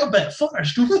it about a bit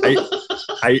first.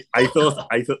 I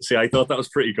thought that was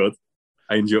pretty good.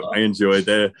 I enjoyed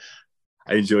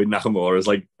Nakamura's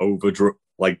like over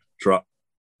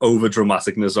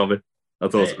dramaticness of it. I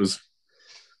thought it was.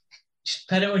 Just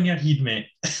put it on your head, mate.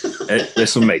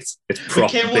 Listen, mate, it's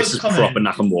proper. This is proper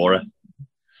Nakamura.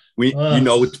 You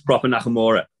know it's proper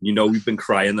Nakamura. You know we've been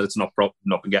crying that it's not going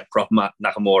to get proper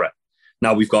Nakamura.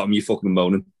 Now we've got him. You fucking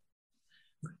moaning.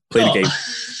 Play the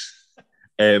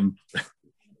game.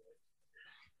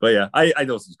 But yeah, I thought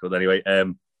it was good anyway.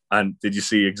 And did you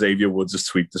see Xavier Woods'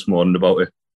 tweet this morning about it?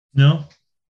 No.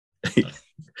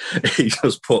 He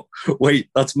just put, wait,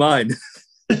 that's mine.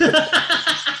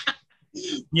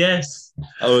 Yes.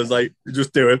 I was like,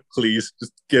 just do it, please.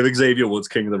 Just give Xavier Woods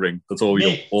King of the Ring. That's all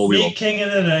we want. King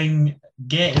of the Ring.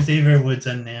 Get Xavier Woods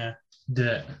in there. Do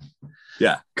it.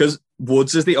 Yeah, because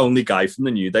Woods is the only guy from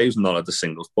the New Day who's not had the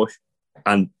singles push.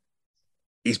 And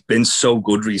he's been so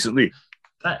good recently.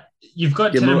 You've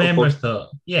got to remember, though.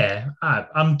 Yeah,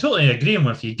 I'm totally agreeing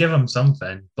with you. Give him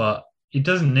something, but he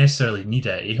doesn't necessarily need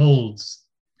it. He holds,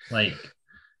 like,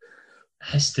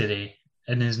 history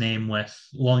in his name with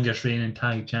longest reigning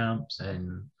tag champs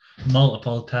and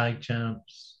multiple tag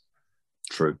champs.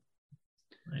 True.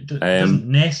 He doesn't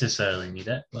necessarily need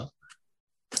it, but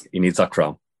he needs that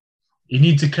crown. He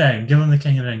needs a crown. Give him the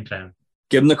King of the Ring crown.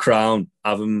 Give him the crown.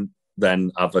 Have him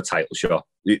then have a title shot.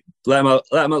 Let him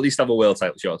at least have a world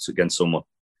title shot against someone.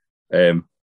 Have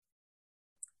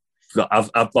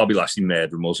Bobby Lashley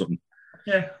murder him or something.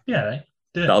 Yeah, right.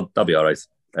 That'll be all right.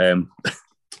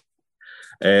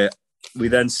 We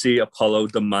then see Apollo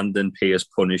demanding Pierce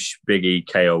punish Big E,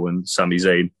 KO, and Sami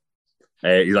Zayn.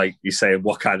 He's saying,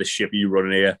 "What kind of ship are you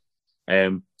running here?"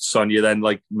 Sonya then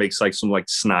makes some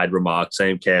snide remark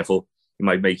saying, "Careful, you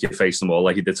might make you face them all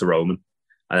like you did to Roman."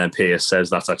 And then Pierce says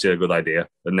that's actually a good idea.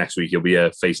 And next week you'll be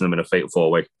facing them in a fatal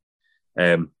four-way.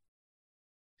 And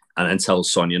then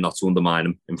tells Sonya not to undermine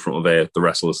him in front of the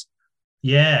wrestlers.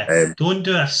 Yeah, don't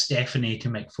do a Stephanie to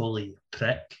McFoley, you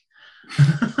prick.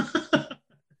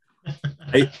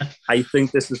 I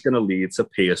think this is going to lead to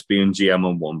Pierce being GM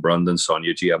on one brand and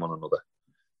Sonya GM on another.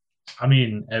 I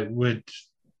mean, it would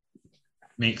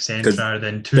makes sense rather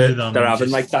than two of them. They're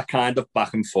having like that kind of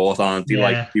back and forth, aren't they? Yeah.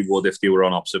 Like they would if they were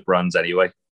on opposite brands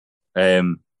anyway.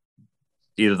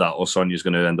 Either that or Sonya's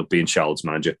going to end up being Charlotte's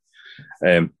manager.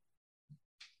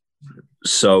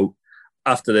 So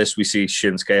after this, we see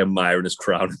Shinsuke admiring his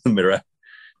crown in the mirror,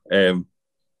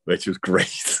 which was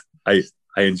great. I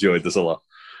enjoyed this a lot.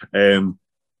 And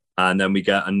then we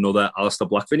get another Aleister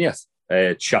Black vignette,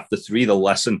 chapter 3, the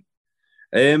lesson.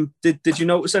 Did you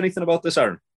notice anything about this,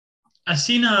 Aaron? I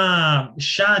seen a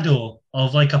shadow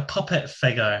of like a puppet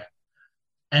figure,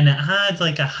 and it had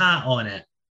like a hat on it,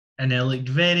 and it looked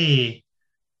very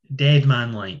Dead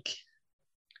Man-like.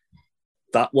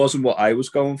 That wasn't what I was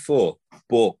going for,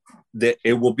 but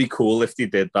it would be cool if they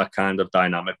did that kind of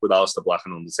dynamic with Aleister Black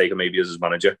and Undertaker, maybe as his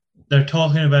manager. They're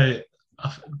talking about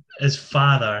his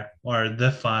father, or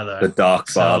the father. The Dark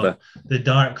Father. The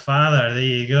Dark Father, there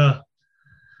you go.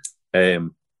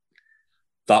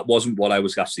 That wasn't what I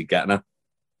was actually getting at.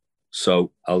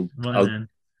 So I'll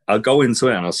go into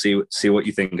it and I'll see what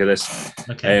you think of this.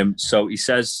 Okay. So he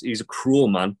says he's a cruel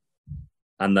man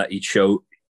and that he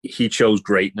chose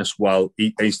greatness while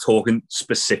he's talking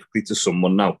specifically to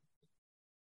someone now.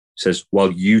 He says,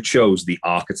 well, you chose the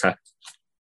architect.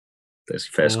 There's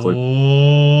your first clue.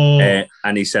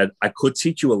 And he said, I could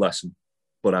teach you a lesson,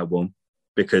 but I won't,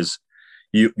 because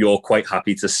you're quite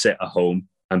happy to sit at home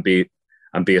and be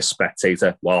a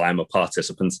spectator while I'm a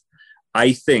participant.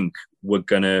 I think we're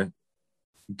going to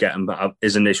get him.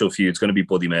 His initial feud is going to be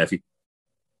Buddy Murphy.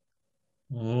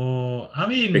 I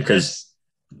mean, because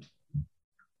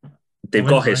they've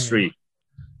got history.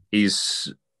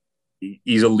 He's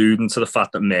alluding to the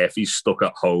fact that Murphy's stuck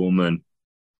at home, and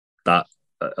that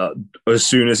as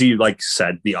soon as he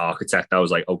said the architect, I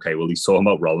was like, okay, well, he's talking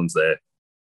about Rollins there.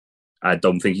 I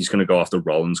don't think he's going to go after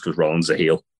Rollins because Rollins is a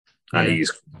heel, and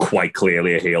he's quite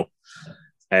clearly a heel.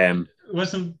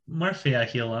 Wasn't Murphy a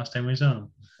heel last time we saw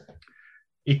him?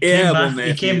 He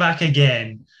came back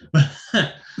again.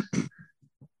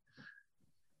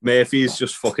 Murphy's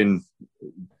just fucking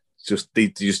they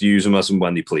just use him as and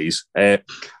when they please.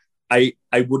 I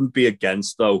wouldn't be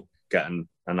against though getting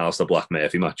an Aleister Black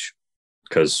Murphy match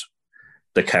because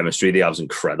the chemistry they have is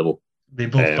incredible. They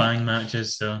both bang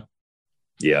matches, so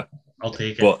yeah, I'll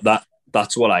take it. But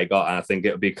that's what I got, and I think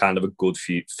it would be kind of a good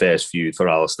first feud for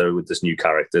Aleister with this new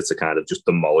character to kind of just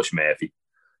demolish Murphy.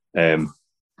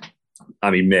 I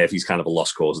mean, Murphy's kind of a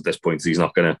lost cause at this point. He's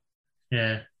not gonna.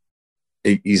 Yeah.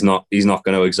 He's not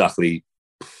going to exactly.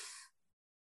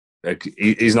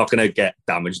 He's not going to get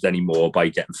damaged anymore by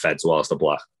getting fed to Aleister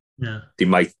Black. Yeah.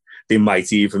 They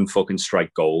might even fucking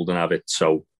strike gold and have it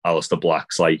so Aleister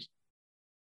Black's like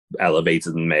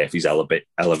elevated and Murphy's elevated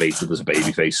as a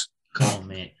babyface. Come on,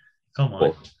 mate. Come on.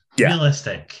 But, yeah.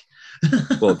 Realistic.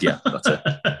 Well, yeah, that's it.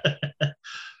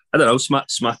 I don't know.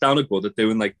 SmackDown are good at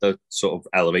doing like the sort of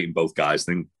elevating both guys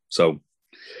thing. So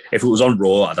if it was on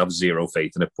Raw, I'd have zero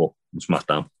faith in it. But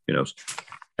SmackDown, who knows?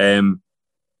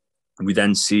 We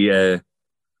then see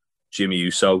Jimmy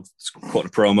Uso cut a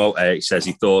promo. He says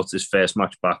he thought his first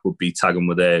match back would be tagging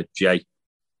with Jay.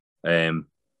 And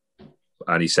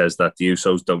he says that the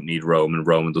Usos don't need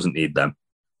Roman doesn't need them.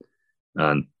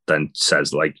 And then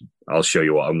says, I'll show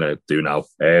you what I'm going to do now.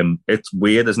 It's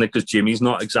weird, isn't it? Because Jimmy's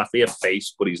not exactly a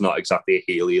face, but he's not exactly a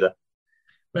heel either.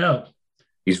 Well,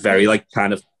 he's very,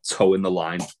 kind of toeing the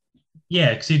line.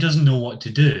 Yeah, because he doesn't know what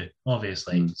to do,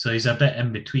 obviously. So he's a bit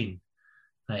in between.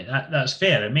 That's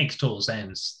fair. It makes total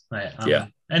sense.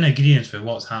 I'm in agreement with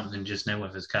what's happening just now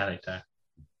with his character.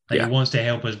 He wants to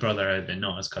help his brother out, but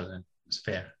not his cousin. It's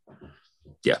fair.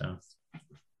 Yeah. So.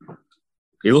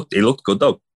 He looked good,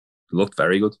 though. He looked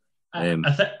very good. I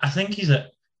think he's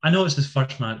I know it's his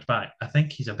first match back. I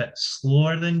think he's a bit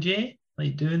slower than Jay,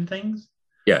 doing things.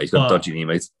 Yeah, he's got dodgy knee,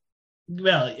 mate.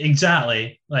 Well,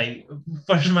 exactly.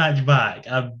 First match back,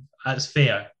 that's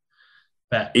fair.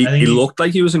 But he looked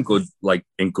like he was in good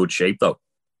shape though.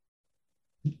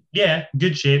 Yeah,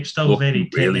 good shape. Still very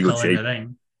really technical good shape. in the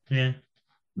ring. Yeah,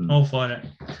 all for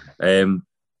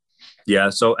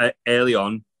it. So early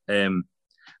on,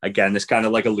 again, this kind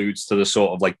of alludes to the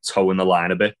sort of toeing the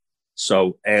line a bit.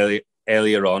 So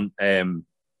earlier on,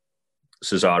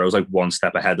 Cesaro's one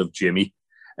step ahead of Jimmy.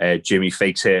 Jimmy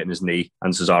fakes hurting his knee,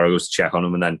 and Cesaro goes to check on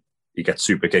him, and then he gets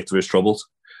super kicked for his troubles.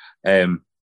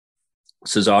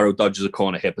 Cesaro dodges a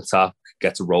corner hip attack,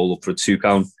 gets a roll up for a 2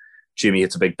 count. Jimmy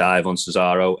hits a big dive on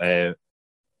Cesaro.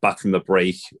 Back from the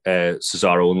break,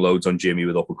 Cesaro unloads on Jimmy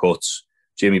with uppercuts.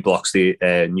 Jimmy blocks the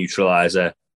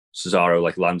neutralizer.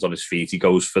 Cesaro lands on his feet. He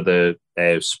goes for the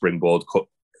springboard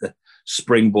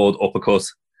uppercut,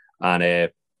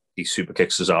 and he super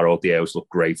kicks Cesaro out the air, which looked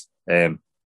great.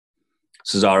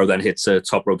 Cesaro then hits a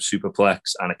top rope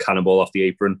superplex and a cannonball off the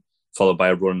apron, followed by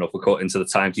a running uppercut into the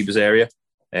timekeeper's area.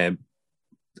 And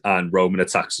Roman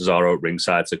attacks Cesaro at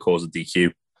ringside to cause a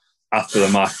DQ. After the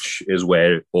match is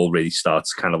where it all really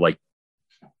starts, kind of like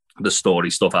the story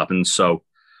stuff happens. So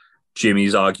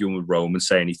Jimmy's arguing with Roman,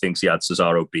 saying he thinks he had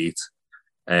Cesaro beat.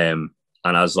 And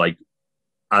as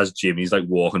Jimmy's like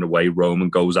walking away, Roman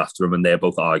goes after him and they're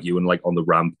both arguing like on the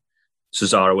ramp.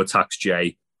 Cesaro attacks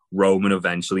Jay. Roman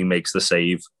eventually makes the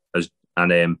save,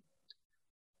 and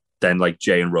then like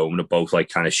Jay and Roman are both like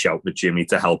kind of shouting at Jimmy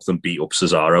to help them beat up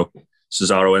Cesaro.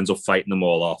 Cesaro ends up fighting them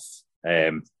all off.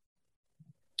 And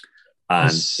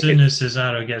as soon as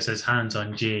Cesaro gets his hands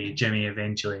on Jay, Jimmy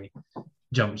eventually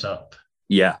jumps up.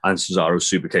 Yeah, and Cesaro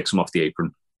super kicks him off the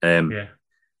apron. Yeah.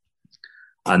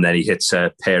 And then he hits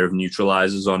a pair of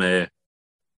neutralizers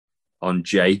on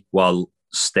Jay while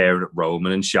staring at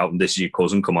Roman and shouting, "This is your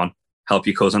cousin, come on. Help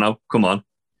your cousin out, come on."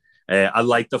 I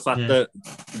like the fact that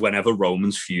whenever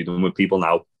Roman's feuding with people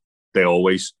now, they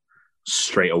always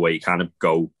straight away kind of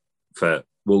go for,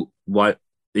 well, why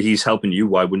he's helping you,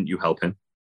 why wouldn't you help him?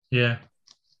 Yeah.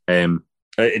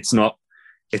 It's not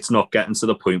getting to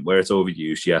the point where it's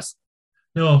overused yet.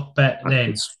 No, but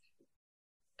then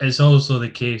it's also the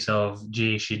case of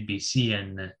Jay should be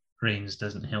seeing that Reigns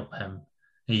doesn't help him.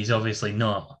 He's obviously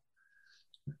not.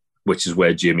 Which is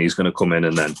where Jimmy's going to come in,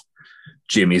 and then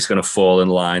Jimmy's going to fall in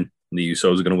line, and the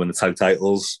Usos are going to win the tag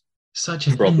titles. Such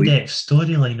an in-depth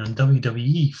storyline on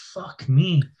WWE. Fuck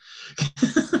me.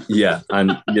 Yeah,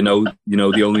 and you know,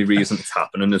 the only reason it's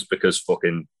happening is because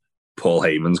fucking Paul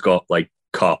Heyman's got like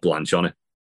carte blanche on it,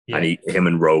 and him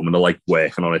and Roman are like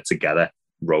working on it together.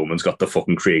 Roman's got the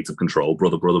fucking creative control,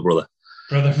 brother. Brother.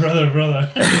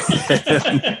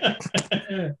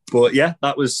 But yeah,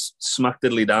 that was Smack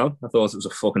Diddly Down. I thought it was a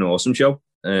fucking awesome show.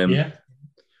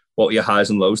 What were your highs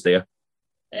and lows there?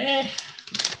 I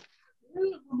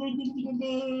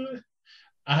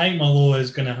think my low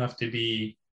is going to have to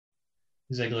be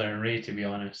Ziggler and Ray, to be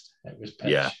honest. It was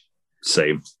pitch. Yeah,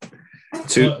 same.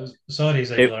 Sorry,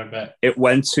 Ziggler, but it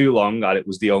went too long, and it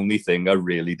was the only thing I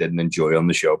really didn't enjoy on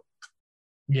the show.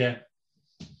 Yeah.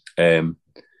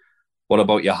 What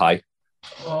about your high?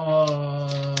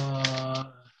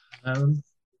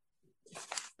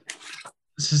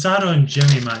 Cesaro and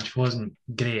Jimmy match wasn't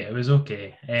great. It was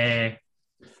okay.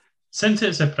 Since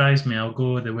it surprised me, I'll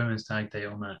go with the women's tag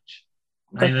title match.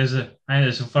 Okay. I think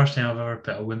it's the first time I've ever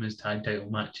put a women's tag title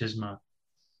match as my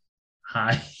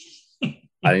high.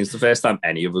 I think it's the first time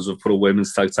any of us have put a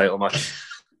women's tag title match.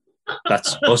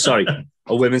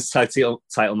 A women's tag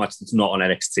title match that's not on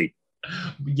NXT.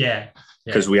 Yeah.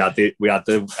 Because we had the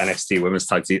NXT women's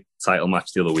tag title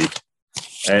match the other week.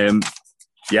 I'm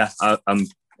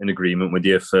in agreement with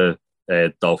you for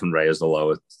Dolphin Ray as the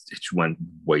low. It went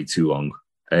way too long.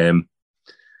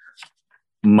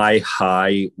 My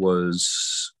high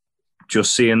was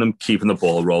just seeing them keeping the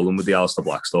ball rolling with the Aleister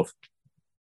Black stuff.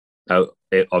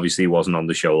 It obviously wasn't on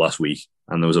the show last week,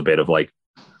 and there was a bit of like,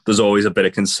 there's always a bit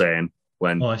of concern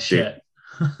when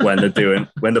when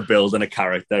they're building a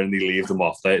character and they leave them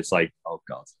off there. It's like, oh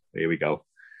god, here we go.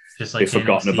 Just like they've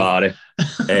forgotten about it.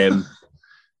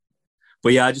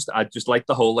 But yeah, I just like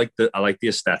the whole I like the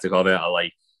aesthetic of it. I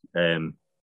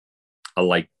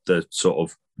like the sort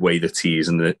of way the tease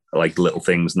and the like little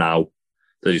things now.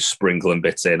 They're just sprinkling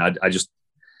bits in.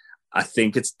 I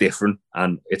think it's different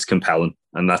and it's compelling,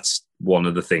 and that's one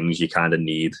of the things you kind of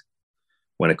need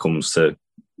when it comes to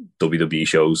WWE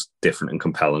shows, different and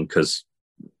compelling, because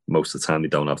most of the time they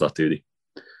don't have that, do they?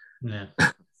 Yeah.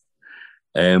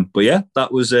 But yeah,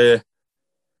 that was the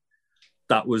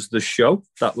show.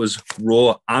 That was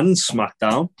Raw and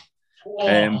SmackDown.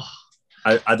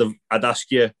 I'd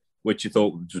ask you which you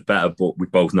thought was better, but we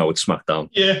both know it's SmackDown.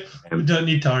 Yeah, we don't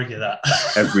need to argue that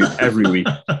every week.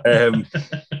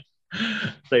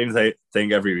 Same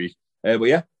thing every week. But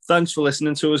yeah, thanks for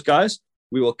listening to us, guys.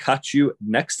 We will catch you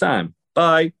next time.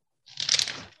 Bye.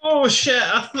 Oh shit!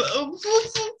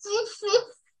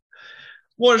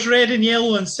 Wears red and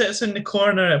yellow and sits in the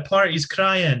corner at parties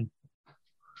crying.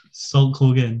 Hulk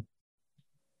Hogan.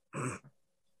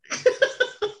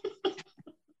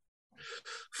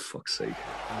 Fuck's sake.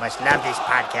 You must love this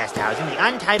podcast house and the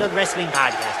Untitled Wrestling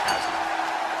Podcast House.